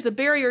lowers the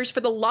barriers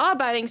for the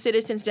law-abiding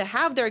citizens to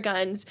have their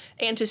guns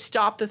and to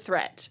stop the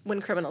threat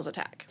when criminals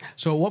attack.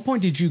 So at what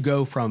point did you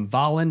go from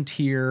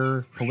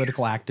volunteer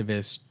political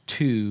activist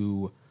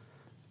to,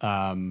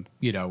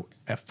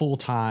 a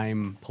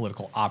full-time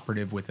political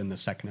operative within the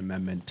Second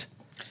Amendment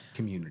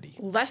community?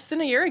 Less than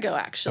a year ago,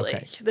 actually.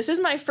 Okay. This is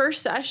my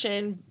first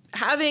session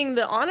having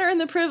the honor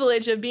and the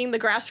privilege of being the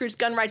grassroots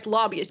gun rights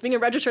lobbyist, being a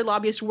registered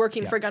lobbyist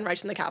working for gun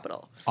rights in the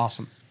Capitol.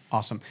 Awesome.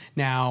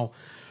 Now,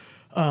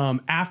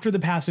 after the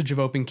passage of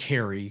open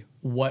carry,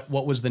 what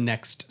was the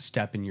next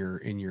step in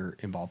your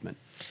involvement?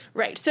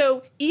 Right.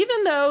 So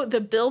even though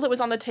the bill that was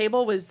on the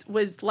table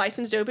was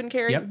licensed open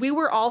carry, we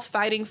were all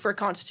fighting for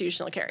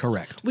constitutional carry.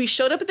 Correct. We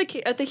showed up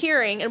at the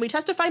hearing and we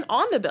testified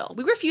on the bill.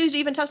 We refused to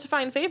even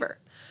testify in favor.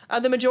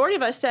 The majority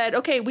of us said,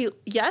 okay,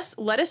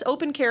 let us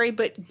open carry,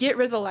 but get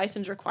rid of the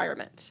license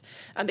requirements.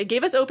 They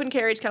gave us open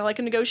carry. It's kind of like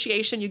a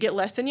negotiation. You get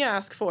less than you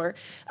ask for.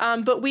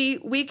 But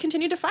we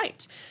continued to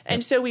fight.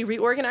 And so we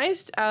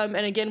reorganized and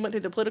again went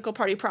through the political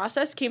party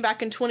process, came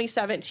back in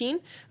 2017,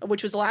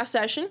 which was the last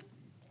session.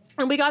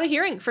 And we got a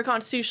hearing for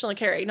constitutional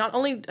carry. Not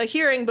only a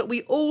hearing, but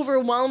we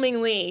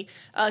overwhelmingly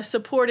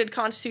supported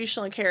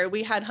constitutional carry.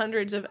 We had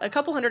a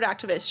couple hundred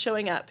activists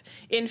showing up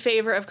in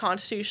favor of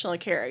constitutional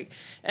carry.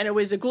 And it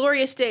was a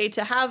glorious day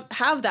to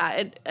have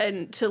that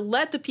and to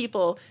let the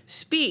people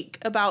speak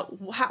about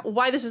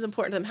why this is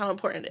important to them, how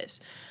important it is.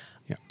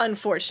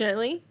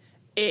 Unfortunately,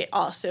 it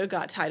also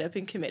got tied up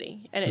in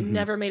committee, and it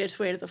never made its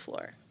way to the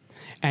floor.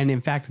 And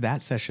in fact,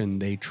 that session,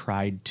 they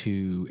tried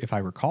to, if I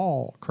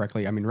recall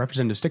correctly,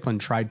 Representative Stickland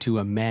tried to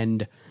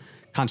amend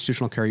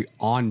constitutional carry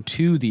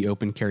onto the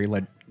open carry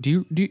led.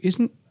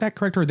 Isn't that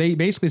correct? Or they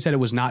basically said it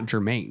was not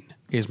germane.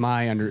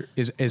 I'm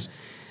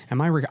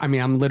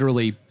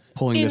literally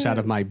pulling this out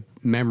of my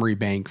memory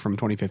bank from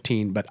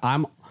 2015, but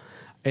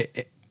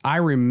I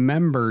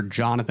remember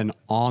Jonathan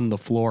on the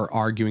floor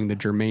arguing the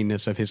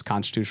germaneness of his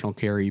constitutional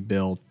carry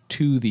bill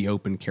to the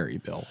open carry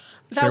bill.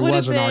 There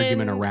was an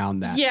argument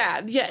around that.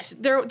 Yes.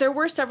 There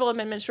were several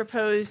amendments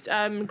proposed,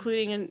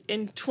 including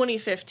in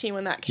 2015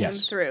 when that came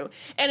through.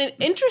 And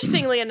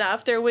interestingly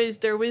enough, there was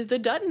the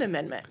Dutton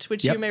Amendment,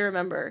 which you may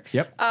remember.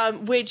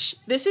 Which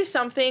this is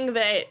something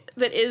that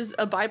is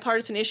a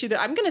bipartisan issue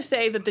that I'm going to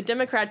say that the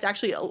Democrats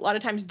actually a lot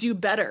of times do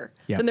better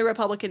than the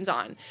Republicans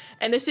on.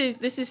 And this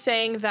is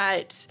saying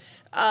that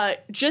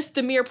just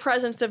the mere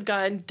presence of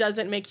gun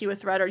doesn't make you a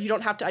threat, or you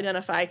don't have to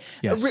identify.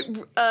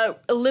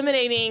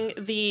 Eliminating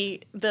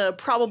the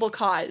probable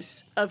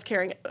cause of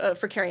carrying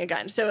for carrying a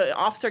gun. So an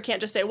officer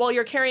can't just say, well,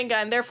 you're carrying a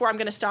gun, therefore I'm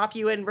going to stop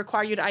you and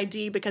require you to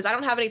ID because I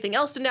don't have anything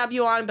else to nab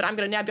you on, but I'm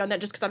going to nab you on that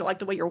just because I don't like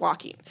the way you're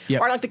walking.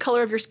 Yep. Or I don't like the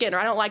color of your skin, or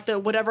I don't like the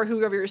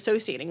whoever you're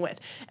associating with.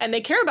 And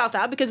they care about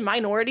that because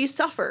minorities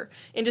suffer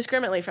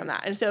indiscriminately from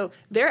that. And so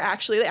they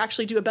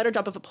actually do a better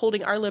job of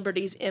upholding our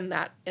liberties in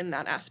that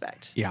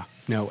aspect. Yeah,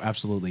 no,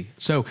 absolutely.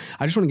 So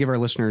I just want to give our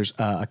listeners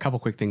a couple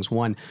quick things.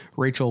 One,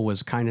 Rachel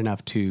was kind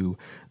enough to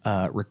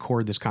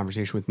record this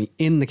conversation with me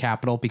in the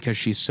Capitol because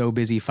she's so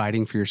busy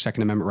fighting for your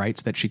Second Amendment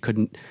rights that she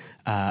couldn't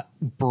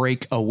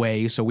break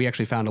away. So we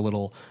actually found a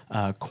little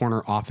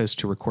corner office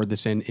to record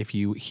this in. If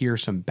you hear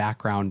some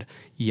background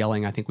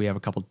yelling, I think we have a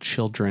couple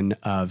children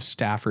of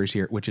staffers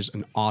here, which is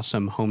an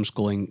awesome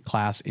homeschooling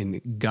class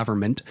in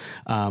government.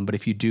 But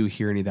if you do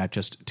hear any of that,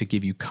 just to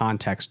give you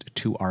context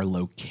to our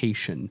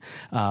location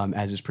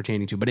as it's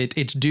pertaining to. But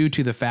it's due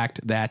to the fact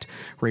that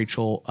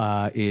Rachel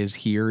is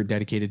here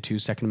dedicated to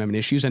Second Amendment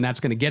issues, and that's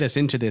going to get us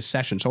into this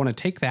session. So I want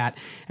to take that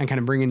and kind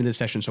of bring into this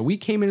session. So we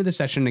came into this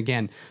session,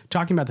 again,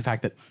 talking about the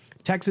fact that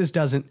Texas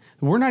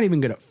we're not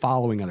even good at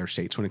following other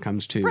states when it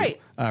comes to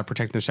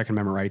protecting their Second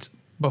Amendment rights.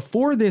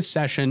 Before this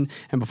session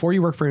and before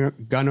you work for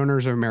Gun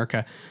Owners of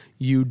America,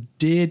 you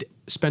did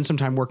spend some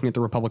time working at the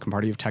Republican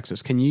Party of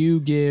Texas. Can you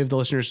give the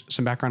listeners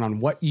some background on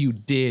what you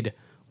did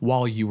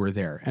while you were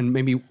there and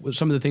maybe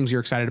some of the things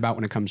you're excited about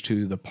when it comes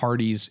to the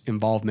party's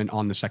involvement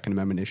on the Second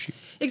Amendment issue?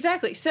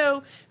 Exactly.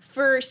 So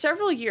for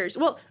several years,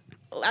 well,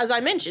 as I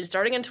mentioned,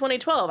 starting in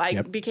 2012,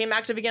 I became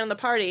active again in the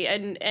party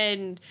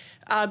and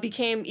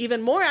became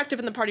even more active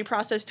in the party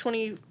process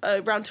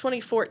around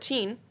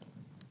 2014.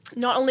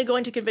 Not only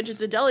going to conventions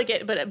as a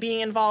delegate, but being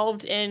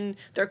involved in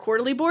their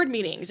quarterly board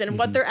meetings and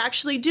what they're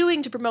actually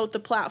doing to promote the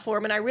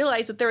platform. And I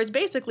realized that there is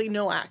basically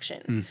no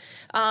action.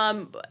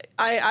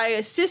 I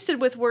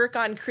assisted with work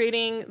on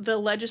creating the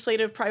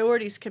Legislative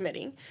Priorities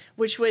Committee,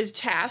 which was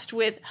tasked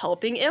with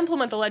helping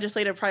implement the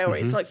legislative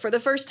priorities. So, like, for the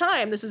first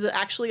time, this is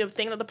actually a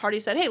thing that the party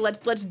said, hey,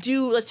 let's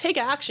take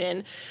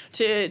action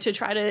to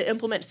try to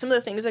implement some of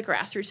the things that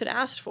grassroots had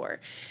asked for.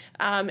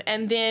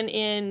 And then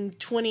in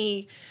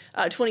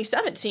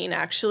 2017,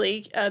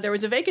 actually, there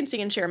was a vacancy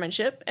in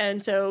chairmanship.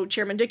 And so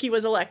Chairman Dickey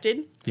was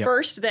elected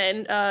first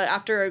then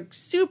after a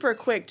super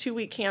quick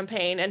 2-week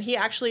campaign. And he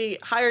actually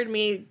hired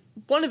me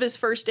one of his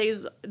first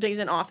days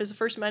in office, the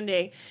first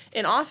Monday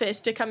in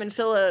office, to come and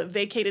fill a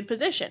vacated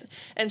position.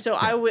 And so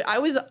I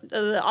was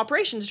the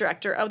operations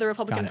director of the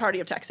Republican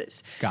Party of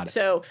Texas. Got it.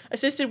 So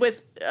assisted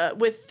with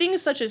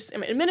things such as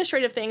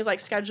administrative things like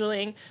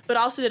scheduling, but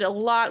also did a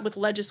lot with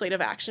legislative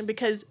action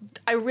because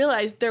I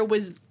realized there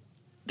was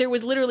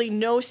literally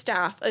no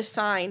staff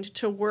assigned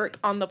to work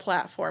on the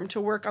platform, to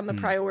work on the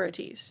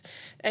priorities.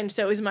 And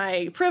so it was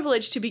my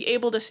privilege to be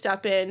able to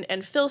step in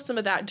and fill some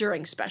of that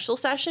during special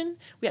session.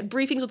 We had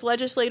briefings with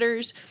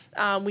legislators.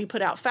 We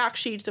put out fact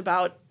sheets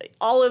about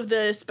all of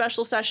the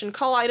special session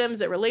call items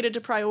that related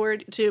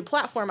to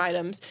platform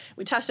items.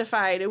 We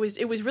testified. It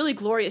was really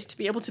glorious to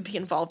be able to be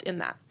involved in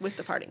that with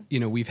the party. You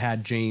know, we've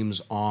had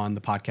James on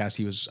the podcast.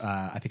 He was,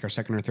 I think, our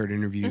second or third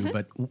interview,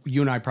 but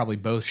you and I probably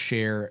both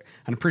share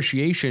an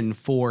appreciation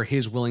for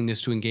his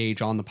willingness to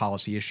engage on the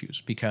policy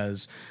issues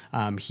because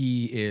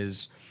he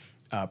is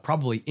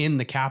probably in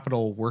the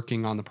Capitol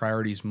working on the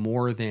priorities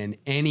more than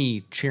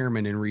any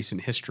chairman in recent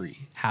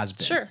history has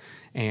been. Sure.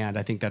 And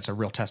I think that's a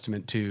real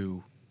testament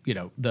to, you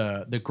know,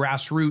 the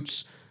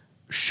grassroots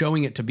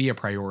showing it to be a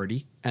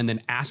priority and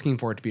then asking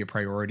for it to be a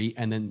priority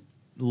and then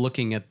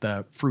looking at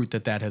the fruit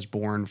that has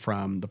borne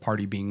from the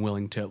party being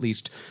willing to at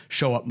least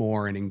show up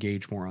more and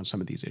engage more on some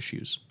of these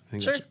issues. I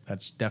think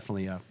that's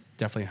definitely a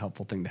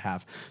helpful thing to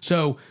have.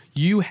 So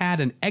you had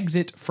an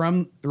exit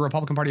from the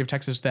Republican Party of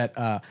Texas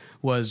that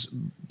was,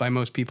 by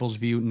most people's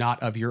view,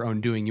 not of your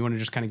own doing. You want to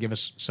just kind of give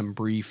us some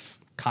brief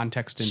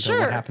context into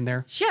what happened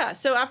there? Yeah.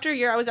 So after a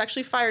year, I was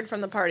actually fired from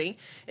the party.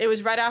 It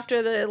was right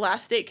after the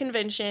last state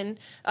convention.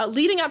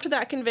 Leading up to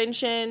that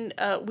convention,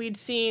 we'd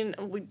seen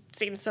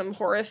some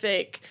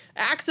horrific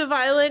acts of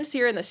violence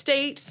here in the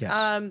state.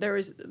 Yes. There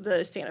was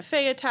the Santa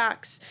Fe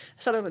attacks,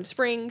 Sutherland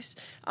Springs,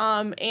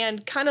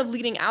 and kind of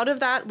leading out of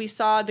that, we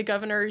saw the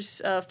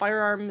governor's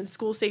firearm and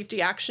school safety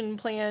action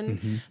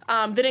plan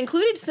that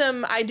included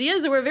some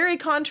ideas that were very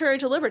contrary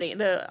to liberty.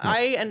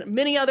 I and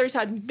many others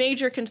had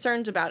major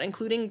concerns about,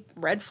 including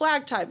red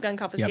flag type gun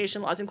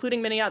confiscation laws,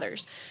 including many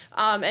others.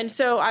 And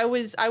so I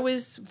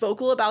was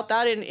vocal about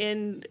that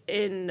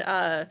in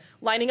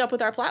lining up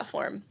with our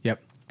platform.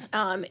 Yep.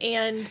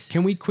 And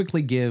can we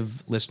quickly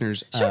give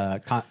listeners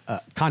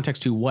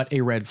context to what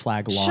a red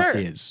flag law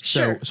is?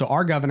 So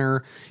our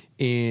governor,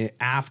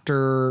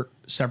 after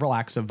several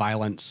acts of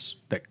violence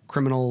that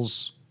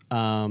criminals,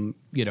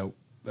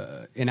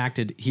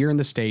 enacted here in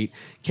the state,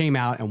 came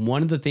out, and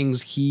one of the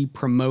things he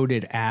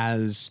promoted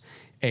as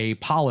a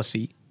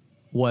policy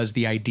was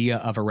the idea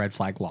of a red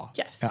flag law.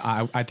 Yes.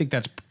 I think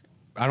that's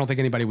I don't think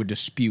anybody would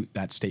dispute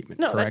that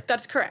statement. No, correct?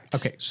 That's correct.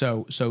 Okay,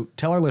 so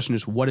tell our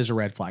listeners, what is a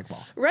red flag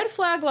law? Red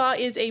flag law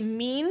is a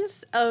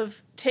means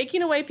of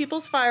taking away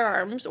people's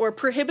firearms or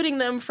prohibiting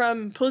them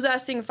from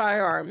possessing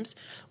firearms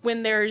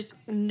when there's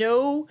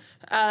not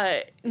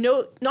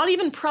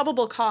even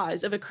probable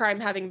cause of a crime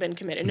having been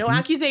committed, no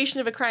accusation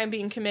of a crime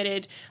being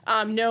committed,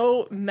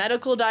 no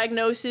medical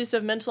diagnosis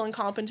of mental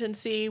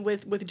incompetency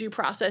with due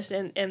process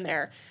in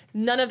there.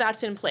 None of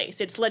that's in place.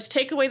 It's let's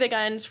take away the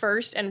guns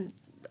first and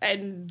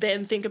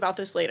then think about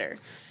this later.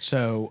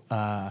 So,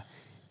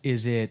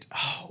 is it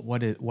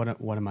what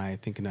am I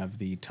thinking of?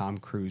 The Tom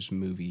Cruise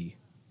movie?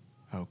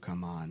 Oh,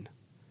 come on!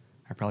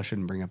 I probably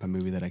shouldn't bring up a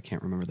movie that I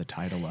can't remember the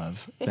title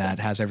of that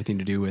has everything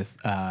to do with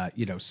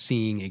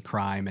seeing a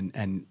crime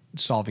and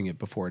solving it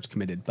before it's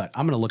committed. But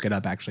I'm going to look it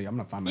up. Actually, I'm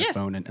going to find my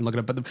phone and look it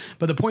up.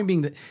 But the point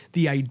being that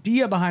the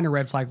idea behind a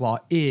red flag law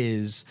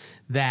is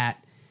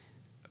that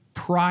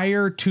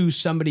prior to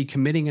somebody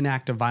committing an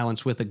act of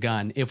violence with a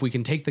gun, if we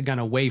can take the gun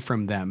away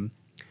from them,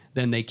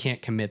 then they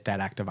can't commit that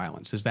act of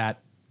violence.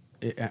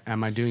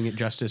 Am I doing it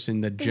justice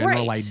in the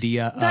general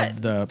idea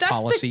of the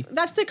policy?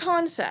 That's the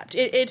concept.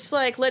 It's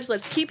like,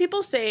 let's keep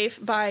people safe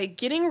by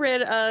getting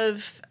rid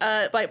of,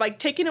 by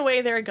taking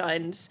away their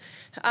guns.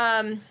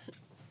 But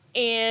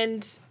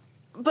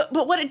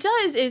what it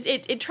does is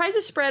it tries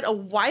to spread a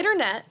wider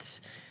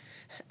net.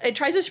 It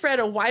tries to spread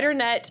a wider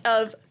net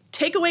of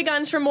take away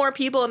guns from more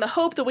people in the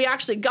hope that we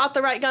actually got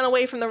the right gun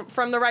away from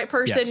the right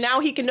person. Yes. Now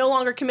he can no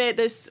longer commit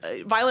this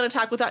violent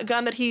attack with that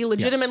gun that he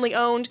legitimately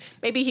owned.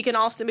 Maybe he can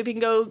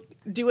go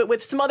do it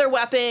with some other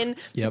weapon.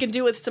 He can do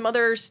it with some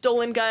other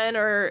stolen gun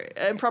or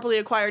improperly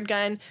acquired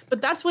gun.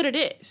 But that's what it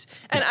is.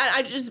 And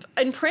I just,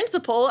 in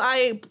principle,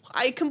 I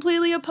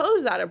completely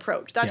oppose that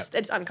approach.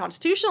 It's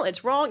unconstitutional.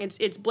 It's wrong.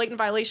 It's blatant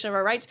violation of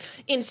our rights.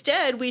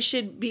 Instead, we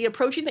should be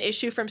approaching the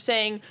issue from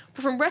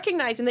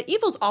recognizing that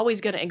evil's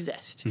always going to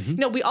exist.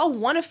 We all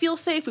want to feel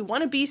safe. We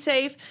want to be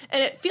safe.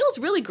 And it feels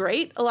really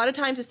great a lot of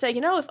times to say,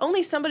 if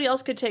only somebody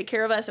else could take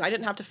care of us and I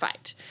didn't have to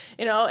fight.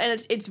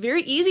 And it's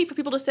very easy for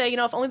people to say,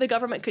 if only the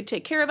government could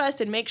take care of us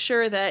and make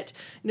sure that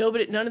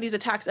none of these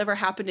attacks ever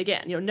happened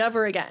again,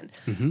 never again.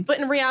 But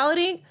in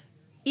reality,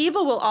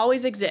 evil will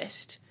always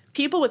exist.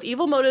 People with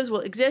evil motives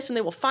will exist and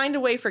they will find a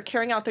way for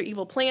carrying out their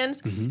evil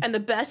plans. And the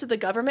best that the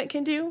government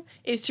can do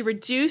is to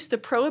reduce the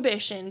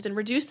prohibitions and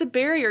reduce the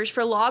barriers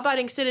for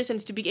law-abiding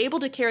citizens to be able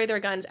to carry their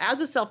guns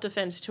as a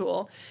self-defense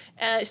tool,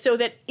 so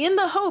that in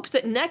the hopes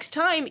that next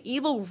time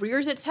evil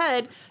rears its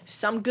head,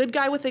 some good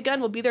guy with a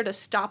gun will be there to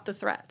stop the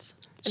threats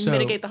and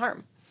mitigate the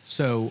harm.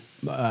 So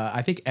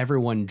I think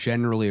everyone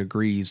generally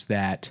agrees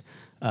that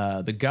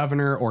the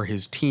governor or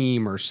his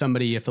team or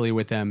somebody affiliated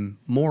with them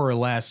more or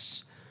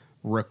less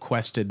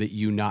requested that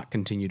you not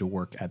continue to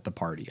work at the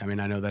party. I mean,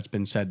 I know that's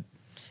been said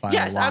by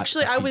a lot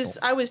actually, of people.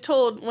 I was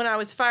told when I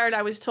was fired,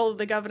 I was told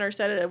the governor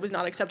said it was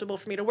not acceptable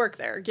for me to work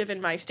there,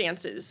 given my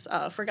stances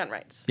for gun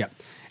rights. Yep.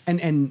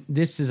 And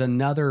this is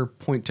another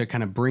point to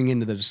kind of bring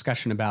into the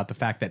discussion about the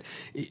fact that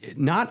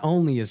not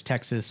only is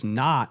Texas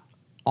not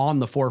on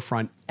the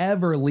forefront,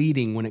 ever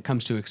leading when it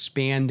comes to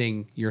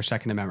expanding your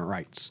Second Amendment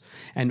rights.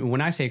 And when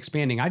I say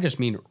expanding, I just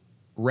mean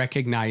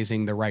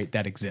recognizing the right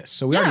that exists.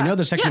 So we already know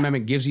the Second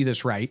Amendment gives you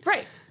this right.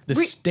 Right. The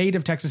state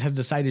of Texas has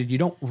decided you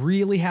don't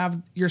really have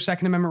your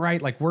Second Amendment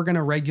right. Like, we're going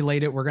to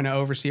regulate it. We're going to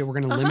oversee it. We're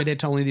going to limit it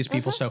to only these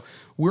people. So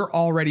we're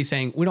already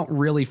saying we don't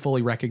really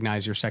fully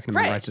recognize your Second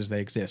Amendment rights as they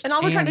exist. And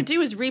all we're trying to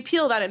do is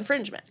repeal that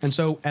infringement. And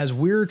so as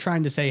we're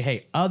trying to say,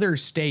 hey, other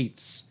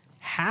states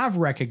have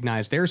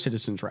recognized their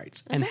citizens'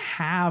 rights and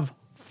have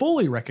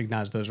fully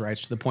recognized those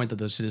rights to the point that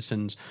those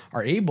citizens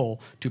are able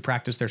to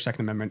practice their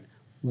Second Amendment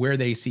where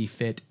they see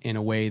fit in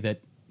a way that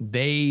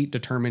they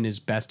determine is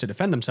best to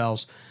defend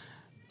themselves.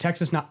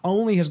 Texas not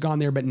only has gone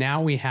there, but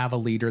now we have a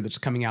leader that's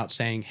coming out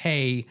saying,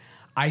 hey,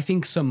 I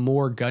think some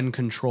more gun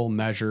control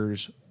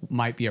measures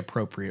might be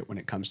appropriate when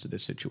it comes to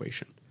this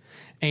situation.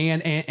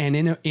 And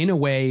in a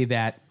way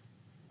that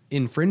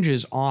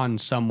infringes on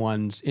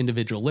someone's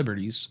individual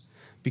liberties,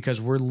 because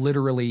we're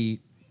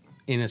literally,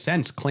 in a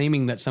sense,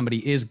 claiming that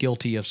somebody is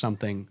guilty of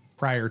something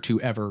prior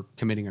to ever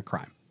committing a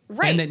crime.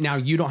 Right. And that now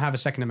you don't have a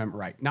Second Amendment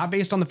right. Not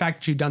based on the fact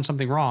that you've done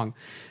something wrong,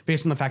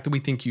 based on the fact that we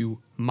think you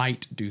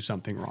might do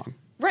something wrong.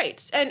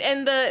 Right.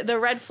 And the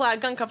red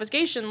flag gun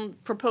confiscation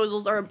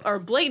proposals are a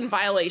blatant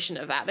violation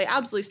of that. They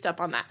absolutely step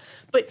on that.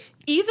 But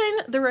even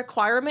the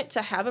requirement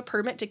to have a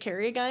permit to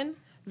carry a gun,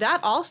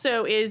 that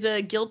also is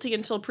a guilty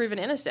until proven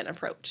innocent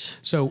approach.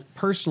 So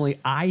personally,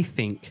 I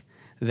think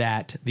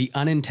that the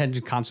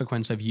unintended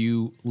consequence of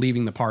you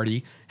leaving the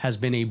party has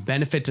been a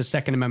benefit to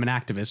Second Amendment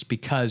activists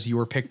because you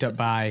were picked up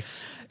by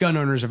Gun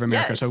Owners of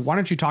America. Yes. So why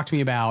don't you talk to me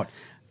about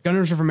Gun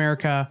Owners of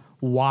America,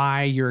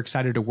 why you're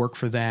excited to work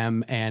for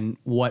them, and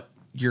what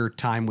your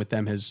time with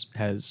them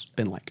has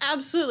been like?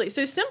 Absolutely.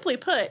 So simply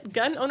put,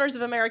 Gun Owners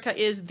of America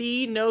is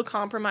the no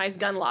compromise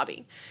gun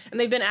lobby. And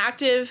they've been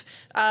active,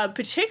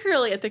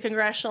 particularly at the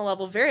congressional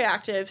level, very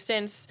active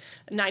since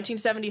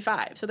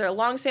 1975. So they're a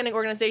longstanding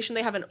organization.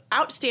 They have an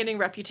outstanding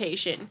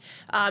reputation.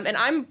 And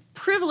I'm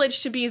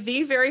privileged to be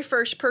the very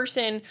first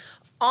person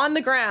on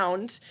the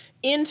ground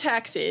in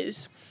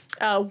Texas,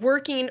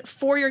 working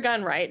for your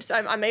gun rights.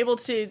 I'm able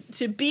to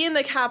be in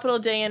the Capitol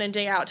day in and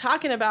day out,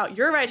 talking about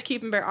your right to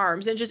keep and bear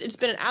arms, and just it's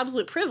been an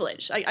absolute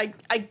privilege.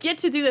 I get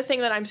to do the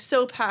thing that I'm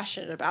so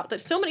passionate about,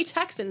 that so many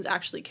Texans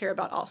actually care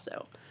about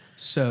also.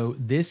 So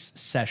this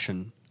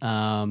session,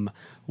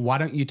 why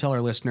don't you tell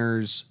our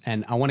listeners,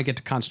 and I want to get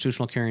to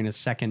constitutional carry in a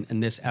second,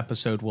 and this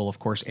episode will, of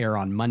course, air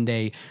on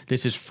Monday.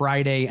 This is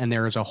Friday, and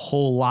there is a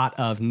whole lot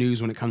of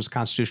news when it comes to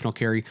constitutional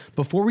carry.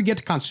 Before we get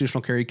to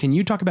constitutional carry, can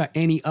you talk about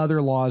any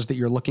other laws that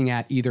you're looking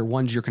at, either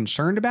ones you're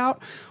concerned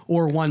about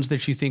or ones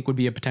that you think would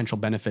be a potential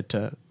benefit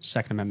to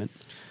Second Amendment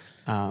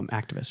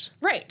activists?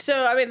 Right.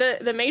 So, I mean,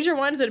 the major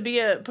ones that would be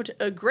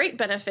a great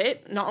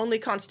benefit, not only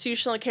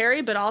constitutional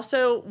carry, but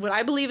also what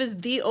I believe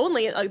is the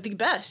only, the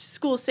best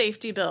school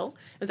safety bill.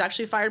 It was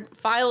actually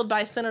filed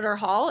by Senator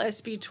Hall,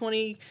 SB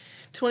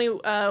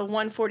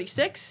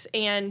 2146,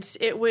 and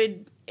it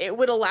would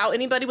allow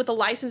anybody with a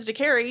license to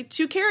carry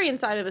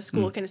inside of a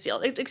school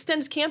concealed. It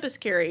extends campus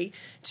carry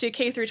to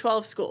K through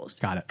 12 schools.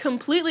 Got it.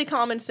 Completely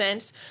common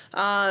sense.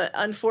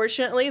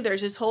 Unfortunately,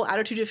 there's this whole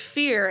attitude of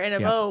fear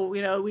and of,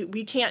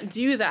 we can't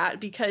do that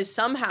because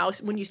somehow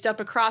when you step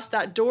across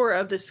that door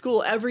of the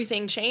school,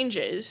 everything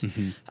changes.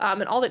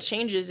 And all that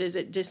changes is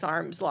it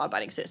disarms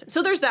law-abiding citizens.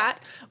 So there's that,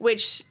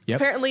 which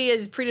apparently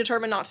is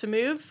predetermined not to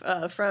move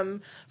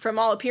from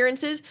all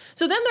appearances.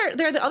 So then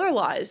there are the other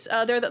laws.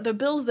 They're the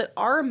bills that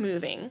are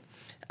moving.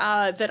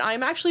 That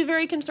I'm actually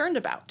very concerned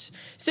about.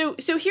 So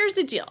here's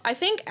the deal. I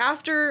think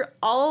after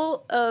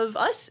all of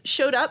us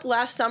showed up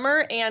last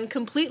summer and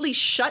completely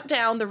shut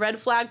down the red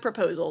flag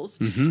proposals,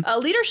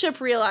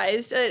 leadership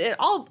realized,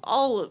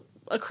 all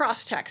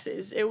across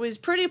Texas, it was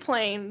pretty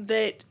plain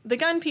that the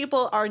gun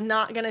people are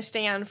not going to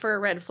stand for a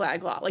red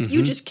flag law. Like,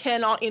 you just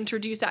cannot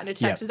introduce that into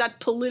Texas. That's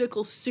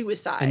political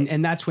suicide.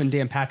 And that's when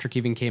Dan Patrick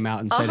even came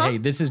out and said, hey,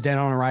 this is dead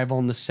on arrival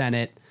in the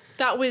Senate.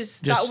 That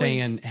was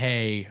saying,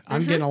 hey,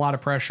 I'm getting a lot of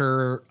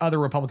pressure. Other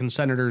Republican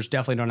senators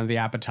definitely don't have the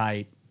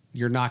appetite.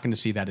 You're not going to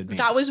see that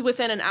advance. That was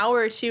within an hour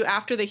or two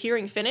after the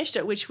hearing finished,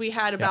 at which we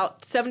had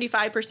about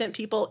 75%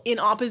 people in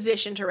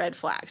opposition to red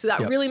flags. So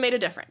that really made a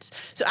difference.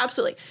 So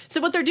absolutely.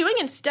 So what they're doing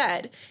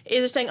instead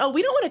is they're saying,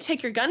 we don't want to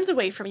take your guns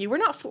away from you. We're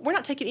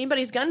not taking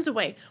anybody's guns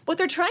away. What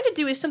they're trying to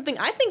do is something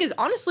I think is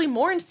honestly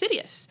more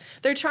insidious.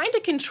 They're trying to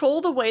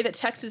control the way that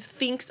Texas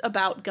thinks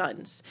about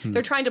guns.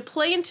 They're trying to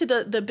play into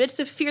the bits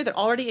of fear that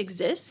already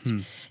exist.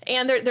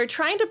 And they're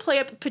trying to play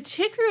up,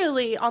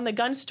 particularly on the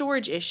gun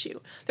storage issue.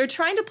 They're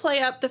trying to play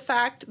up the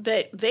fact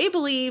that they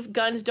believe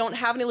guns don't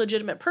have any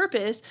legitimate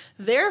purpose.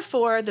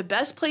 Therefore, the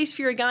best place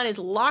for your gun is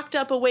locked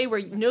up away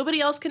where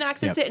nobody else can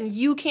access it and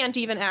you can't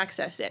even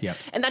access it.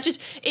 And that just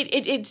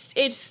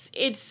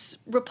it's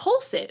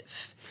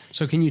repulsive.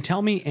 So can you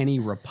tell me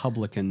any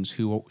Republicans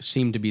who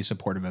seem to be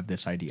supportive of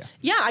this idea?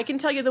 Yeah, I can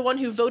tell you the one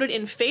who voted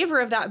in favor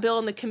of that bill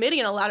in the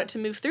committee and allowed it to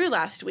move through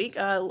last week.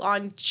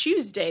 On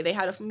Tuesday, they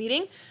had a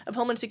meeting of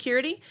Homeland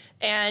Security,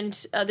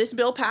 and this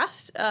bill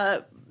passed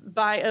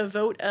by a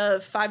vote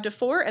of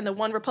 5-4, and the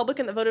one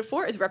Republican that voted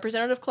for is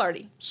Representative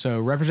Clardy.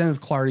 So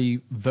Representative Clardy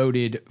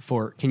voted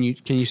for. Can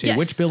you say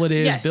which bill it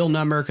is, bill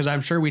number? Because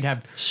I'm sure we'd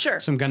have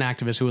some gun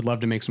activists who would love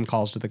to make some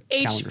calls to the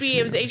calendar.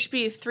 It was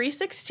HB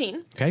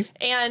 316. Okay.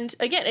 And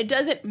again, it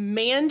doesn't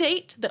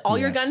mandate that all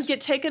your guns get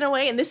taken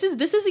away, and this is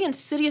the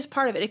insidious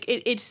part of it.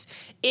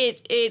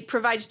 It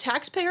provides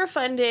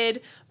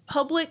taxpayer-funded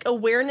public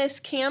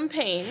awareness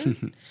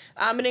campaign.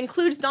 It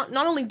includes not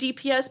only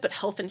DPS, but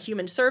Health and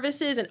Human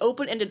Services and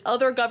open-ended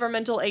other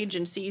governmental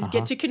agencies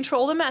get to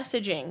control the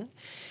messaging.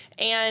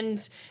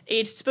 And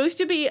it's supposed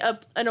to be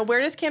an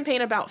awareness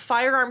campaign about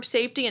firearm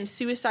safety and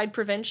suicide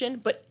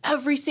prevention, but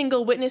every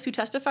single witness who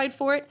testified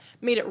for it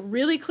made it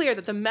really clear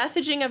that the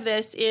messaging of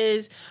this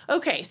is,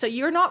 okay, so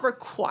you're not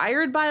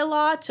required by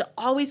law to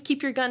always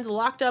keep your guns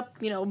locked up,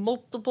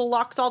 multiple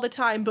locks all the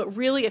time, but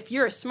really, if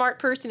you're a smart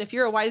person, if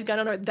you're a wise gun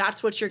owner,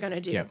 that's what you're going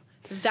to do. Yep.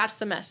 That's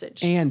the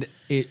message. And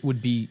it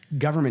would be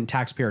government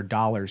taxpayer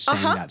dollars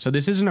saying that. So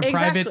this isn't a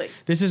private,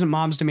 this isn't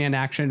Moms Demand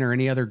Action or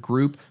any other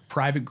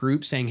private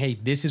group saying, hey,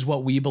 this is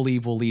what we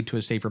believe will lead to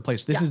a safer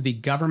place. This is the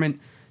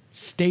government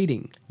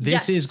stating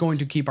this is going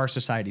to keep our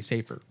society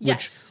safer,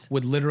 which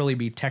would literally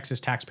be Texas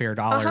taxpayer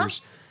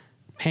dollars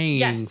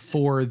paying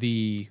for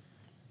the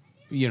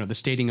the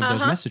stating of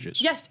those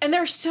messages. Yes, and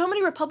there are so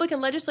many Republican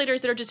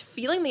legislators that are just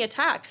feeling the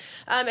attack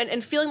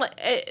and feeling like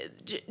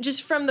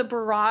just from the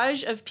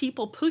barrage of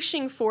people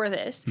pushing for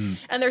this.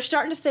 And they're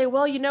starting to say,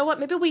 well, you know what,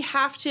 maybe we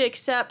have to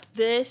accept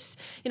this.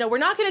 We're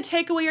not going to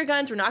take away your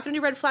guns. We're not going to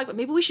do red flag, but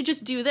maybe we should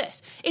just do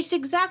this. It's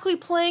exactly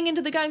playing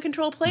into the gun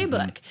control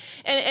playbook.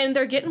 And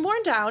they're getting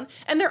worn down.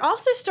 And they're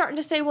also starting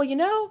to say, well,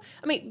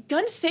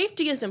 gun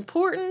safety is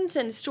important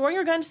and storing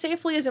your guns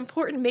safely is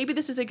important. Maybe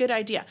this is a good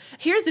idea.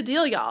 Here's the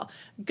deal, y'all.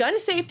 Gun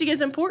safety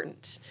is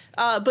important.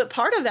 But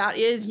part of that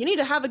is you need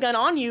to have a gun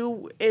on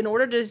you in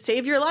order to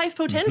save your life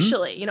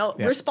potentially,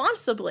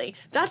 responsibly.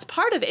 That's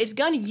part of it. It's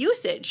gun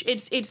usage.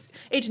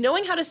 It's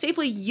knowing how to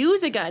safely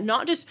use a gun,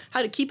 not just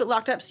how to keep it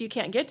locked up so you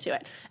can't get to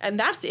it. And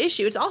that's the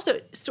issue. It's also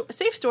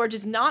safe storage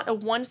is not a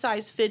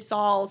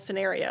one-size-fits-all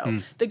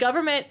scenario. The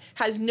government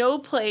has no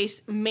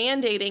place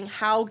mandating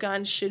how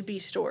guns should be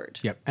stored.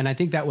 Yep. And I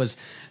think that was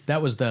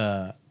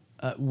the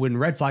when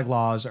red flag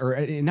laws,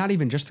 or not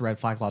even just the red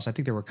flag laws, I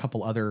think there were a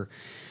couple other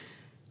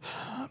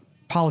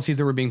policies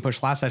that were being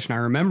pushed last session. I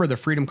remember the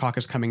Freedom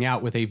Caucus coming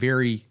out with a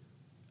very,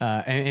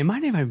 and it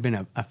might not have been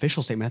an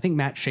official statement. I think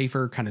Matt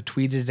Schaefer kind of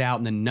tweeted it out,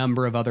 and a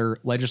number of other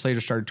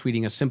legislators started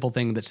tweeting a simple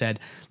thing that said,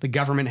 the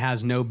government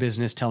has no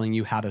business telling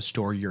you how to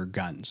store your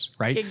guns,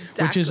 right?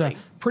 Exactly. Which is a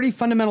pretty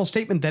fundamental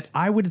statement that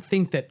I would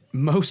think that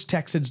most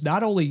Texans,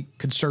 not only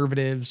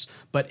conservatives,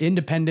 but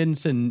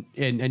independents and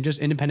just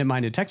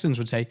independent-minded Texans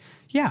would say,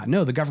 yeah,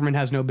 no, the government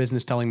has no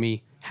business telling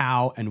me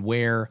how and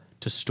where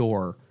to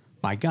store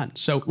my gun.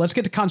 So let's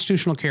get to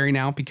constitutional carry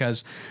now,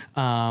 because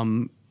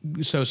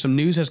so some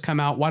news has come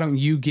out. Why don't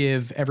you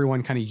give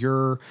everyone kind of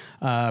your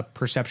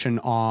perception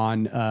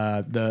on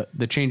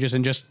the changes,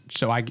 and just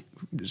so I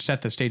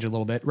set the stage a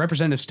little bit.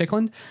 Representative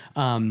Stickland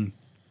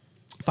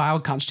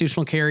filed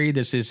constitutional carry.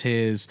 This is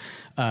his.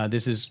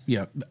 This is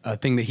a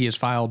thing that he has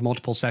filed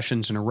multiple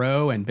sessions in a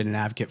row and been an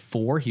advocate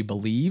for. He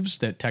believes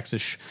that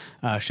Texas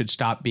should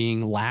stop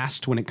being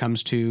last when it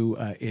comes to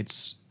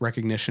its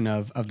recognition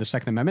of the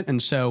Second Amendment.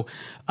 And so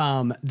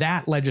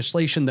that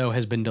legislation, though,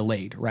 has been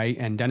delayed, right?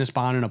 And Dennis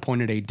Bonnen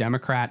appointed a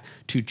Democrat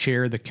to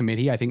chair the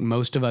committee. I think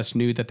most of us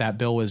knew that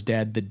bill was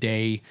dead the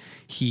day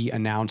he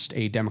announced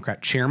a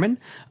Democrat chairman,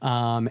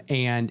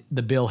 and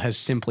the bill has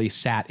simply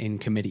sat in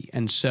committee.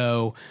 And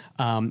so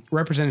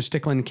Representative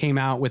Stickland came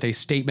out with a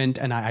statement,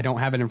 and I don't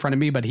have it in front of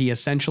me, but he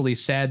essentially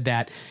said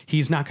that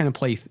he's not going to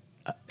play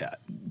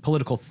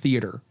political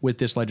theater with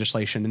this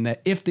legislation, and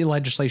that if the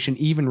legislation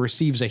even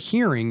receives a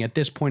hearing at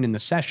this point in the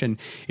session,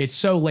 it's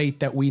so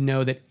late that we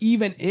know that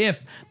even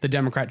if the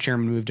Democrat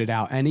chairman moved it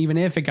out, and even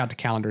if it got to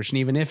calendars, and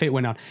even if it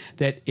went on,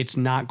 that it's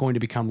not going to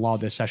become law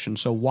this session.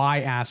 So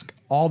why ask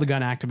all the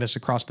gun activists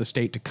across the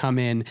state to come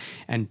in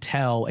and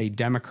tell a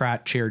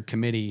Democrat-chaired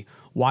committee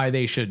why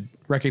they should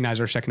recognize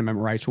our Second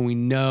Amendment rights when we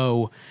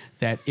know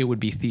that it would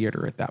be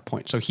theater at that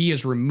point? So he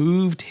has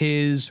removed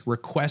his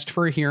request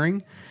for a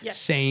hearing,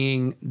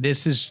 saying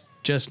this is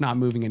just not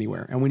moving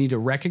anywhere, and we need to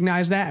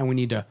recognize that, and we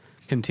need to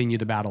continue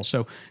the battle.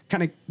 So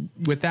kind of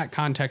with that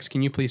context,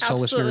 can you please tell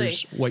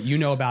listeners what you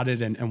know about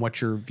it and what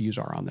your views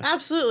are on this?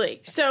 Absolutely.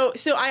 So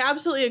I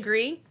absolutely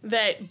agree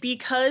that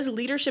because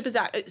leadership is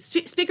out,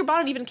 Speaker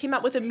Bonnen even came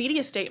out with a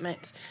media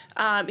statement.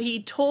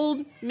 He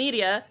told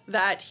media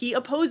that he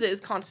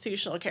opposes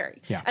constitutional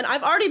carry. Yeah. And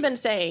I've already been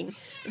saying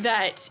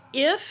that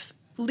if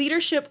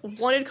leadership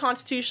wanted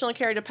constitutional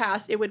carry to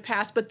pass, it would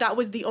pass, but that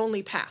was the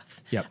only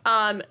path. Yep.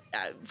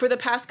 For the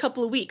past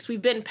couple of weeks,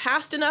 we've been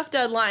past enough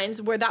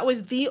deadlines where that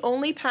was the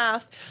only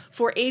path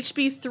for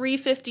HB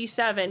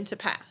 357 to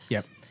pass.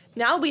 Yep.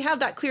 Now we have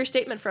that clear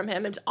statement from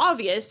him. It's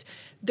obvious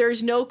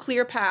there's no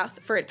clear path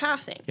for it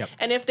passing. Yep.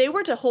 And if they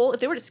were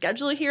to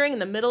schedule a hearing in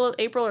the middle of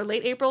April or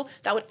late April,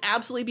 that would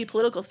absolutely be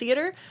political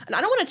theater. And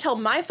I don't want to tell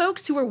my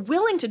folks who are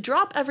willing to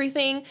drop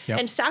everything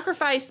and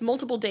sacrifice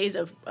multiple days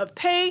of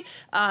pay,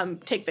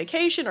 take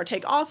vacation or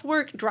take off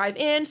work, drive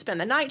in,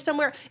 spend the night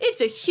somewhere. It's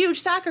a huge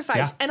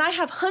sacrifice. Yeah. And I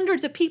have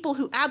hundreds of people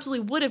who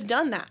absolutely would have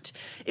done that.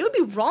 It would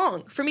be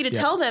wrong for me to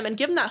tell them and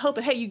give them that hope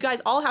that, hey, you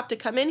guys all have to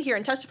come in here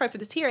and testify for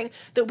this hearing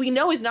that we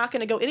know is not going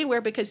to go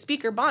anywhere because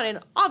Speaker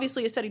Bonnen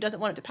obviously has said he doesn't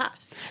want it to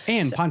pass.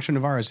 And Pancho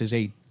Navarez is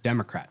a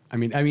Democrat. I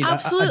mean,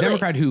 a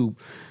Democrat who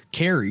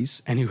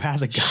carries and who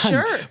has a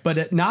gun,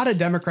 but not a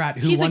Democrat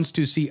who wants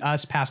to see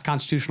us pass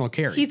constitutional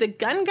carry. He's a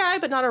gun guy,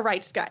 but not a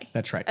rights guy.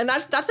 That's right. And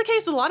that's the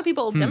case with a lot of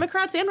people,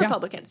 Democrats and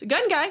Republicans.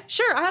 Gun guy,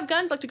 sure, I have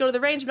guns, like to go to the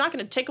range. I'm not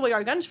going to take away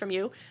our guns from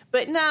you,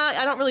 but nah,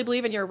 I don't really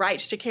believe in your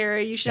rights to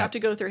carry. You should have to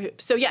go through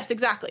hoops. So yes,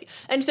 exactly.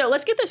 And so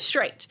let's get this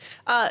straight.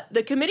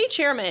 The committee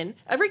chairman,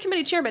 every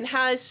committee chairman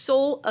has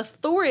sole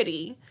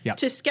authority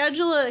to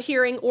schedule a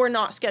hearing or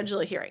not schedule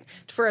a hearing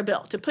for a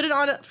bill, to put it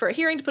on for a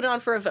hearing, to put it on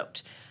for a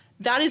vote.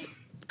 That is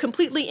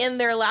completely in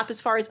their lap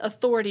as far as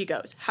authority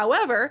goes.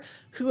 However,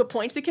 who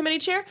appoints the committee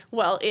chair?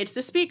 Well, it's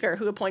the Speaker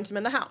who appoints them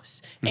in the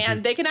House.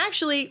 And they can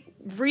actually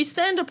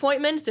rescind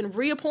appointments and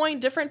reappoint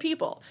different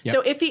people.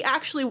 So if he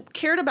actually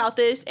cared about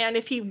this, and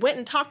if he went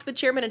and talked to the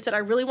chairman and said, I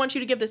really want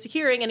you to give this a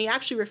hearing, and he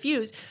actually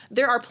refused,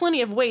 there are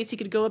plenty of ways he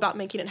could go about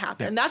making it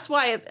happen. And that's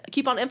why I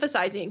keep on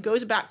emphasizing it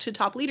goes back to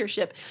top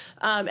leadership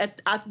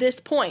at this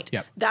point.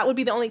 That would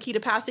be the only key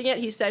to passing it.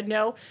 He said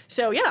no.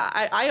 So yeah,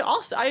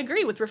 I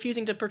agree with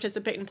refusing to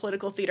participate in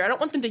political theater. I don't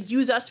want them to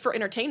use us for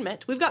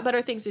entertainment. We've got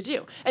better things to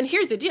do. And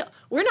here's the deal.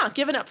 We're not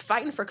giving up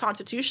fighting for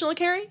constitutional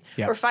carry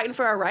or fighting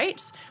for our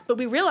rights, but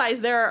we realize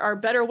there are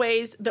better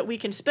ways that we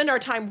can spend our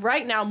time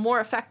right now more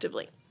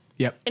effectively.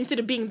 Instead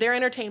of being their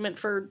entertainment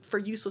for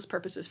useless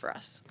purposes for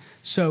us.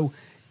 So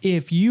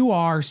if you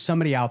are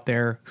somebody out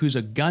there who's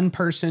a gun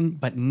person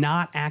but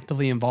not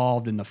actively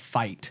involved in the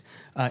fight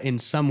in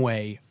some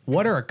way,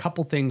 what are a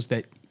couple things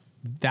that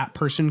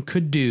person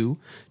could do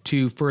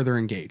to further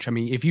engage? I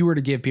mean, if you were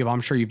to give people,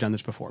 I'm sure you've done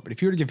this before, but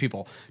if you were to give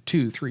people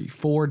 2, 3,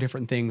 4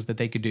 different things that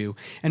they could do,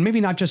 and maybe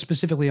not just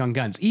specifically on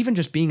guns, even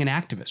just being an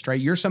activist, right?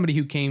 You're somebody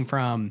who came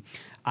from,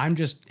 I'm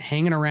just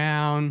hanging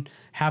around,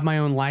 have my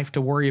own life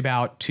to worry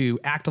about, to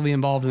actively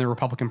involved in the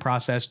Republican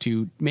process,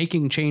 to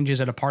making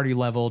changes at a party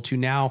level, to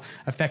now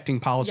affecting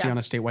policy on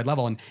a statewide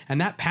level.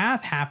 And that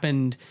path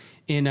happened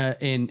in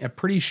a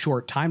pretty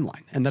short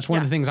timeline. And that's one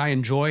of the things I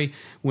enjoy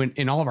when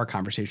in all of our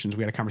conversations.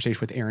 We had a conversation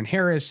with Aaron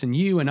Harris and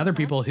you and other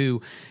people who,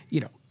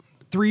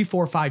 3,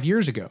 4, 5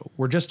 years ago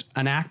were just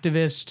an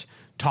activist,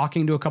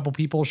 talking to a couple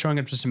people, showing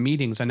up to some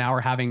meetings, and now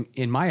are having,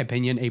 in my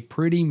opinion, a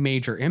pretty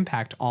major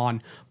impact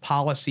on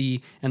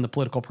policy and the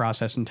political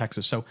process in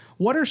Texas. So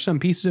what are some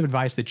pieces of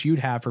advice that you'd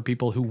have for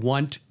people who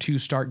want to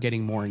start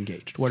getting more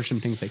engaged? What are some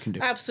things they can do?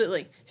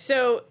 Absolutely.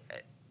 So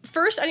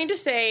first, I need to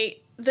say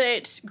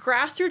that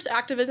grassroots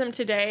activism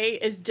today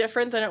is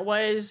different than it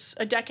was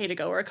a decade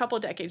ago or a couple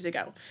of decades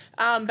ago.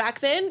 Back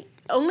then,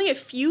 only a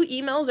few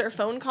emails or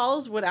phone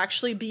calls would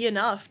actually be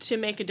enough to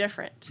make a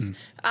difference.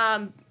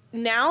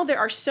 Now there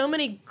are so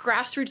many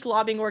grassroots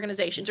lobbying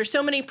organizations or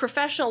so many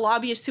professional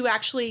lobbyists who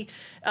actually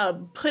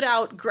put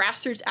out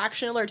grassroots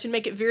action alerts and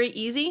make it very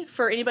easy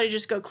for anybody to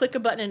just go click a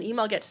button and an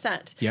email gets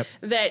sent.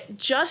 That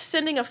just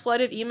sending a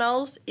flood of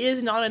emails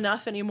is not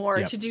enough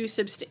anymore to do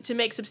to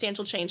make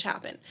substantial change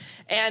happen.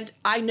 And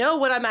I know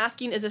what I'm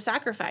asking is a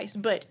sacrifice,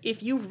 but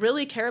if you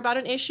really care about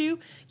an issue,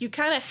 you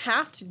kind of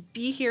have to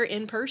be here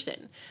in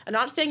person. I'm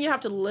not saying you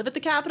have to live at the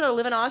Capitol or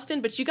live in Austin,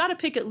 but you got to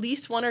pick at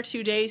least 1 or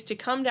 2 days to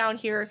come down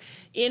here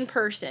in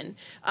person,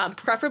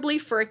 preferably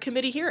for a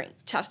committee hearing,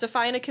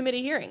 testify in a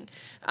committee hearing.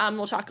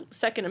 We'll talk a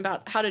second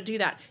about how to do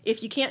that.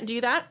 If you can't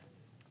do that,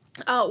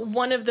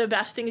 one of the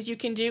best things you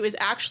can do is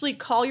actually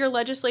call your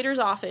legislator's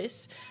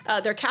office,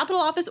 their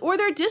Capitol office or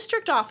their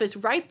district office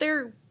right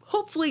there,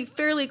 hopefully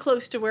fairly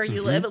close to where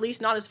you live, at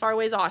least not as far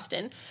away as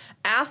Austin.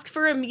 Ask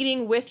for a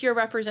meeting with your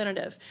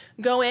representative.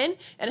 Go in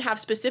and have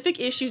specific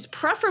issues,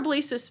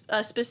 preferably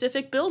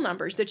specific bill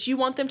numbers that you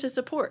want them to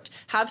support.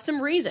 Have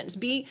some reasons.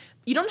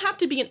 You don't have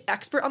to be an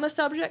expert on the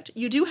subject.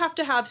 You do have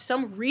to have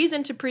some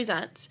reason to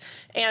present,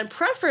 and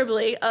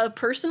preferably a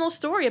personal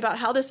story about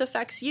how this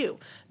affects you.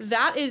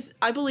 That is,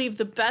 I believe,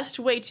 the best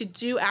way to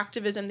do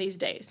activism these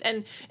days.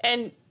 And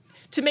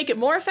to make it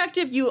more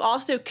effective, you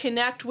also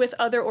connect with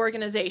other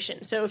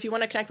organizations. So if you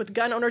want to connect with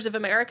Gun Owners of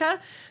America,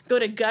 go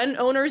to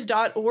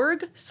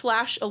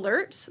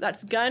gunowners.org/alerts.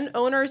 That's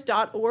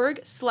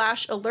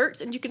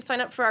gunowners.org/alerts, and you can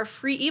sign up for our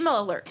free email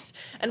alerts.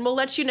 And we'll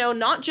let you know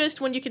not just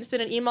when you can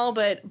send an email,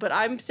 but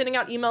I'm sending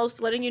out emails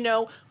letting you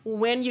know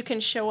when you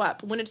can show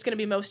up, when it's going to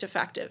be most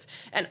effective.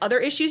 And other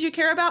issues you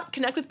care about,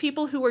 connect with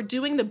people who are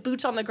doing the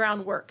boots on the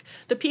ground work.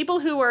 The people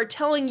who are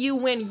telling you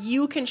when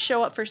you can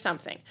show up for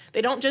something.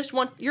 They don't just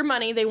want your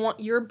money, they want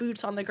your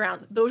boots on the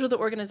ground. Those are the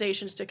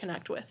organizations to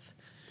connect with.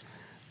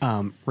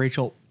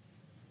 Rachel,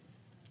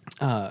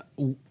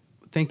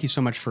 thank you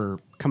so much for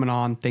coming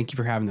on. Thank you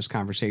for having this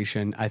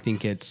conversation. I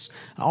think it's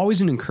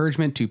always an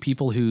encouragement to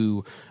people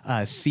who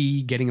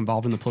see getting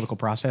involved in the political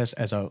process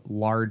as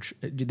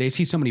they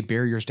see so many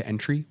barriers to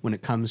entry when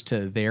it comes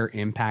to their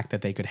impact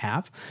that they could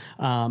have.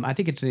 I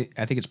think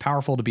it's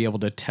powerful to be able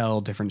to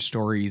tell different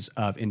stories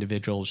of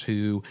individuals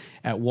who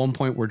at one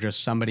point were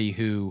just somebody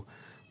who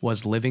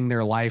was living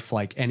their life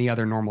like any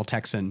other normal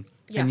Texan.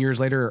 And years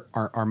later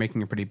are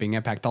making a pretty big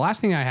impact. The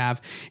last thing I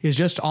have is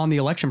just on the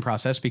election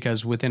process,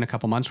 because within a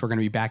couple months, we're going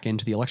to be back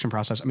into the election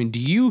process. I mean, do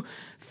you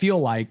feel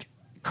like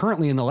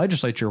currently in the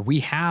legislature, we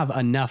have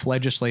enough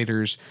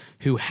legislators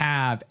who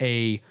have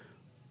a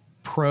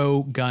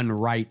pro-gun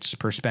rights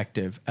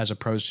perspective as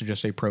opposed to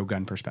just a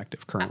pro-gun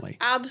perspective currently?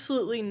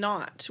 Absolutely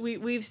not.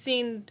 We've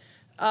seen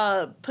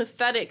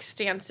pathetic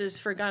stances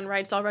for gun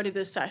rights already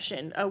this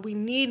session. We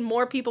need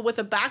more people with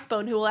a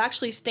backbone who will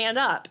actually stand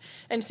up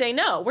and say,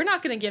 no, we're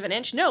not going to give an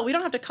inch. No, we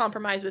don't have to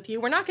compromise with you.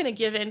 We're not going to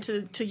give in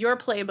to your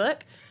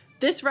playbook.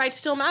 This right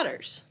still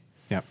matters.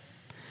 Yep.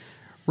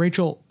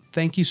 Rachel,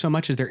 thank you so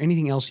much. Is there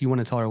anything else you want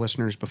to tell our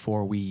listeners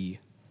before we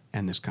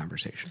end this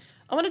conversation?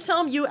 I want to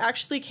tell them you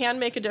actually can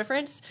make a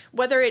difference,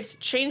 whether it's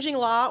changing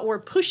law or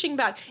pushing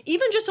back,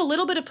 even just a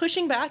little bit of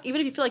pushing back,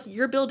 even if you feel like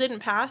your bill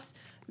didn't pass.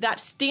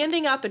 That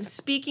standing up and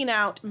speaking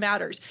out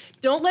matters.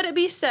 Don't let it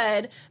be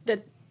said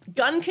that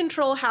gun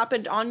control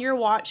happened on your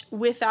watch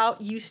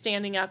without you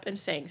standing up and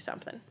saying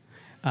something.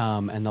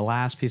 And the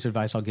last piece of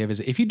advice I'll give is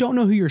if you don't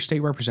know who your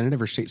state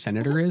representative or state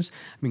senator is,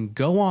 I mean,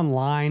 go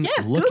online,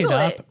 look Google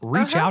it up,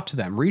 reach out to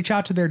them, reach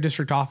out to their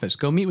district office,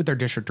 go meet with their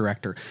district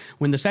director.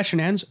 When the session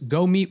ends,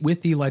 go meet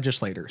with the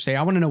legislator. Say,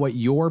 I want to know what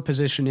your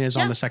position is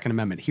on the Second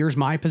Amendment. Here's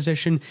my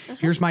position.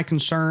 Here's my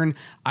concern.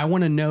 I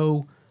want to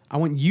know I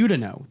want you to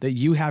know that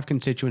you have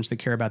constituents that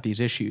care about these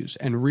issues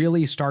and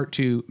really start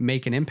to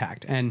make an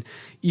impact. And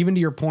even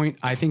to your point,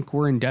 I think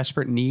we're in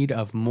desperate need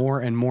of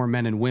more and more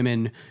men and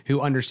women who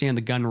understand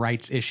the gun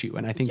rights issue.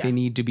 And I think they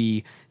need to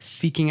be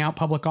seeking out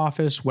public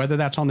office, whether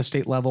that's on the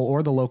state level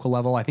or the local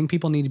level. I think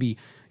people need to be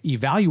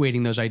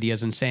evaluating those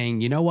ideas and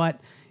saying, you know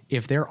what,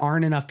 if there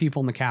aren't enough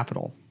people in the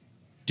Capitol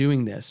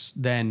doing this,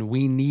 then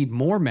we need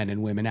more men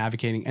and women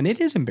advocating. And it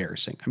is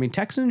embarrassing. I mean,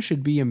 Texans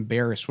should be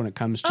embarrassed when it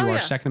comes to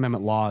our Second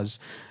Amendment laws.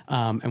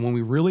 And when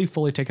we really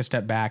fully take a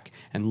step back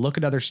and look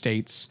at other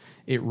states,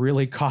 it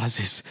really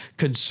causes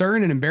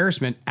concern and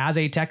embarrassment as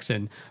a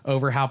Texan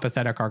over how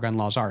pathetic our gun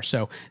laws are.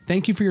 So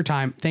thank you for your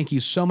time. Thank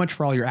you so much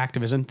for all your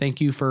activism. Thank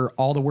you for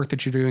all the work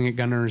that you're doing at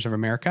Gun Owners of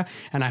America.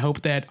 And I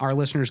hope that our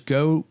listeners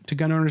go to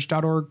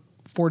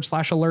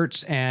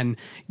gunowners.org/alerts and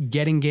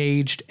get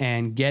engaged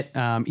and get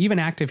even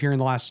active here in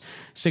the last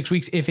 6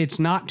 weeks. If it's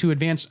not to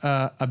advance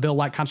a bill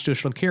like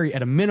constitutional carry,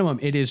 at a minimum,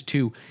 it is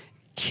to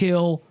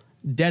kill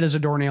dead as a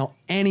doornail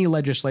any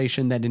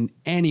legislation that in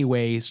any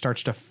way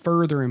starts to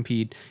further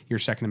impede your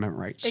Second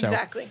Amendment rights.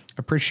 Exactly. So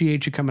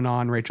appreciate you coming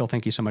on, Rachel.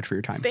 Thank you so much for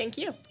your time. Thank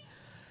you.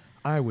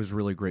 I was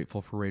really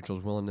grateful for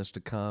Rachel's willingness to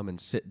come and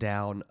sit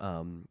down.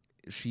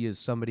 She is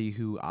somebody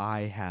who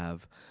I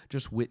have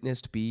just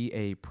witnessed be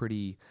a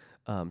pretty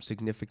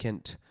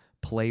significant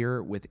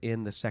player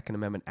within the Second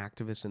Amendment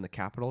activists in the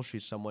Capitol.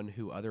 She's someone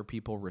who other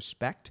people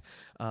respect.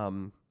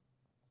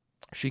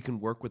 She can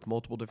work with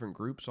multiple different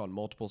groups on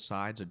multiple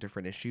sides of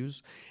different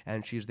issues,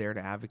 and she's there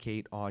to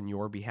advocate on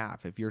your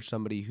behalf. If you're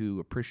somebody who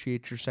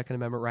appreciates your Second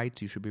Amendment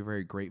rights, you should be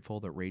very grateful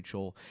that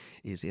Rachel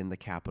is in the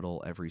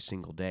Capitol every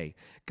single day.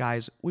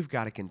 Guys, we've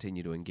got to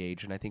continue to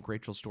engage, and I think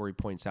Rachel's story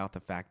points out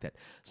the fact that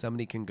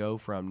somebody can go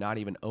from not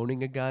even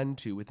owning a gun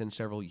to within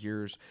several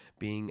years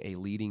being a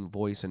leading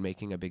voice and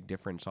making a big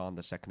difference on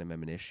the Second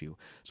Amendment issue.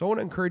 So I want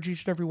to encourage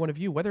each and every one of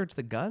you, whether it's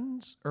the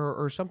guns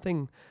or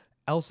something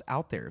else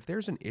out there, if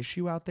there's an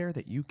issue out there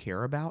that you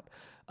care about,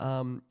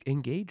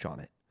 engage on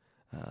it.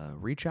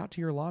 Reach out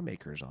to your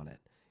lawmakers on it.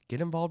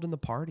 Get involved in the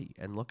party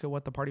and look at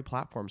what the party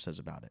platform says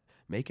about it.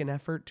 Make an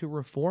effort to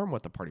reform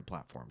what the party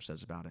platform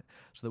says about it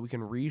so that we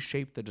can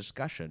reshape the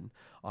discussion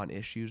on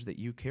issues that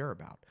you care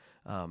about.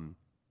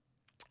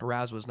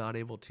 Raz was not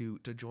able to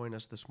join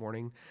us this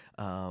morning,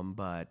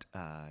 but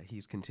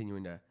he's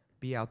continuing to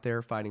be out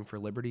there fighting for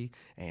liberty,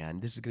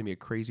 and this is going to be a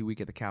crazy week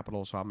at the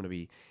Capitol, so I'm going to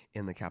be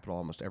in the Capitol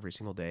almost every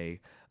single day.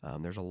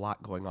 There's a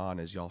lot going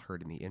on, as y'all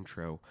heard in the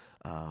intro,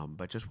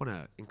 but just want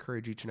to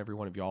encourage each and every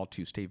one of y'all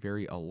to stay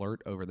very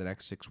alert over the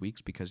next 6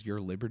 weeks because your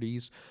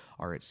liberties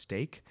are at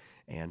stake,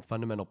 and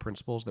fundamental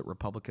principles that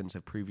Republicans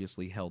have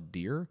previously held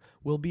dear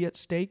will be at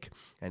stake,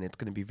 and it's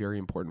going to be very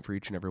important for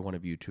each and every one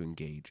of you to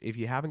engage. If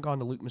you haven't gone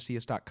to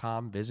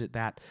lukemacias.com, visit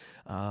that.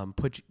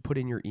 Put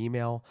in your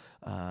email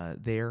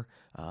there.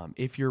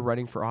 If you're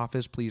running for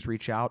office, please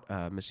reach out,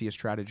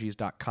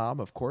 maciasstrategies.com.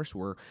 Of course,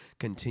 we're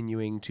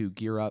continuing to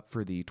gear up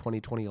for the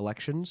 2020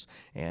 elections,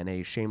 and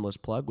a shameless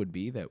plug would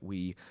be that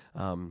we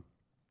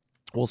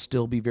we'll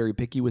still be very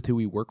picky with who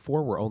we work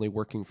for. We're only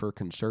working for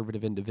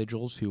conservative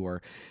individuals who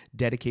are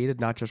dedicated,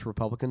 not just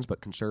Republicans,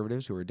 but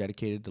conservatives who are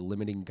dedicated to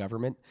limiting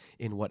government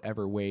in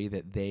whatever way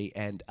that they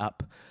end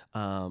up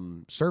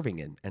serving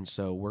in. And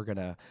so we're going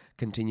to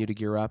continue to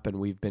gear up, and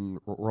we've been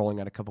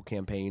rolling out a couple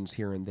campaigns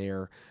here and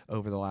there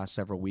over the last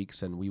several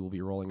weeks, and we will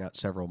be rolling out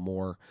several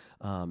more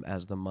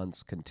as the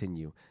months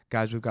continue.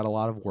 Guys, we've got a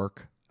lot of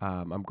work.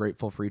 I'm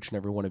grateful for each and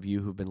every one of you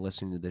who've been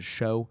listening to this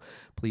show.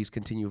 Please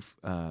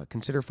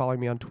consider following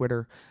me on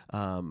Twitter.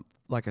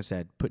 Like I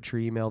said, put your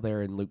email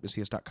there in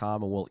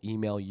lukemacias.com, and we'll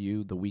email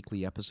you the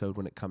weekly episode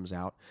when it comes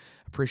out.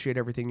 Appreciate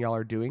everything y'all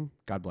are doing.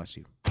 God bless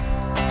you.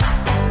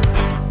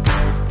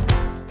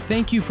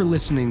 Thank you for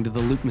listening to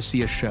The Luke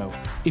Macias Show.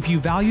 If you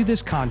value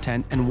this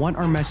content and want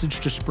our message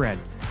to spread,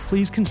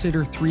 please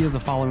consider 3 of the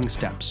following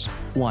steps.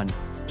 1.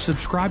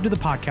 Subscribe to the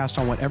podcast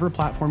on whatever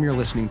platform you're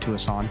listening to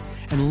us on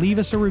and leave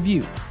us a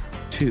review.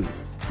 2.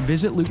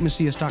 Visit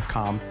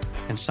lukemacias.com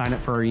and sign up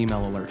for our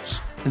email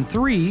alerts. And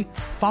 3.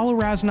 Follow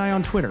Raz and I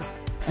on Twitter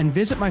and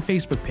visit my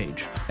Facebook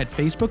page at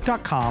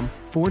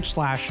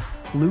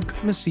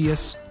facebook.com/Luke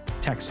Macias,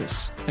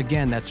 Texas.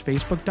 Again, that's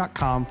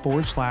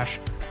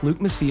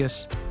facebook.com/Luke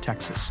Macias,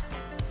 Texas.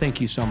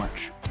 Thank you so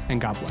much, and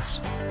God bless.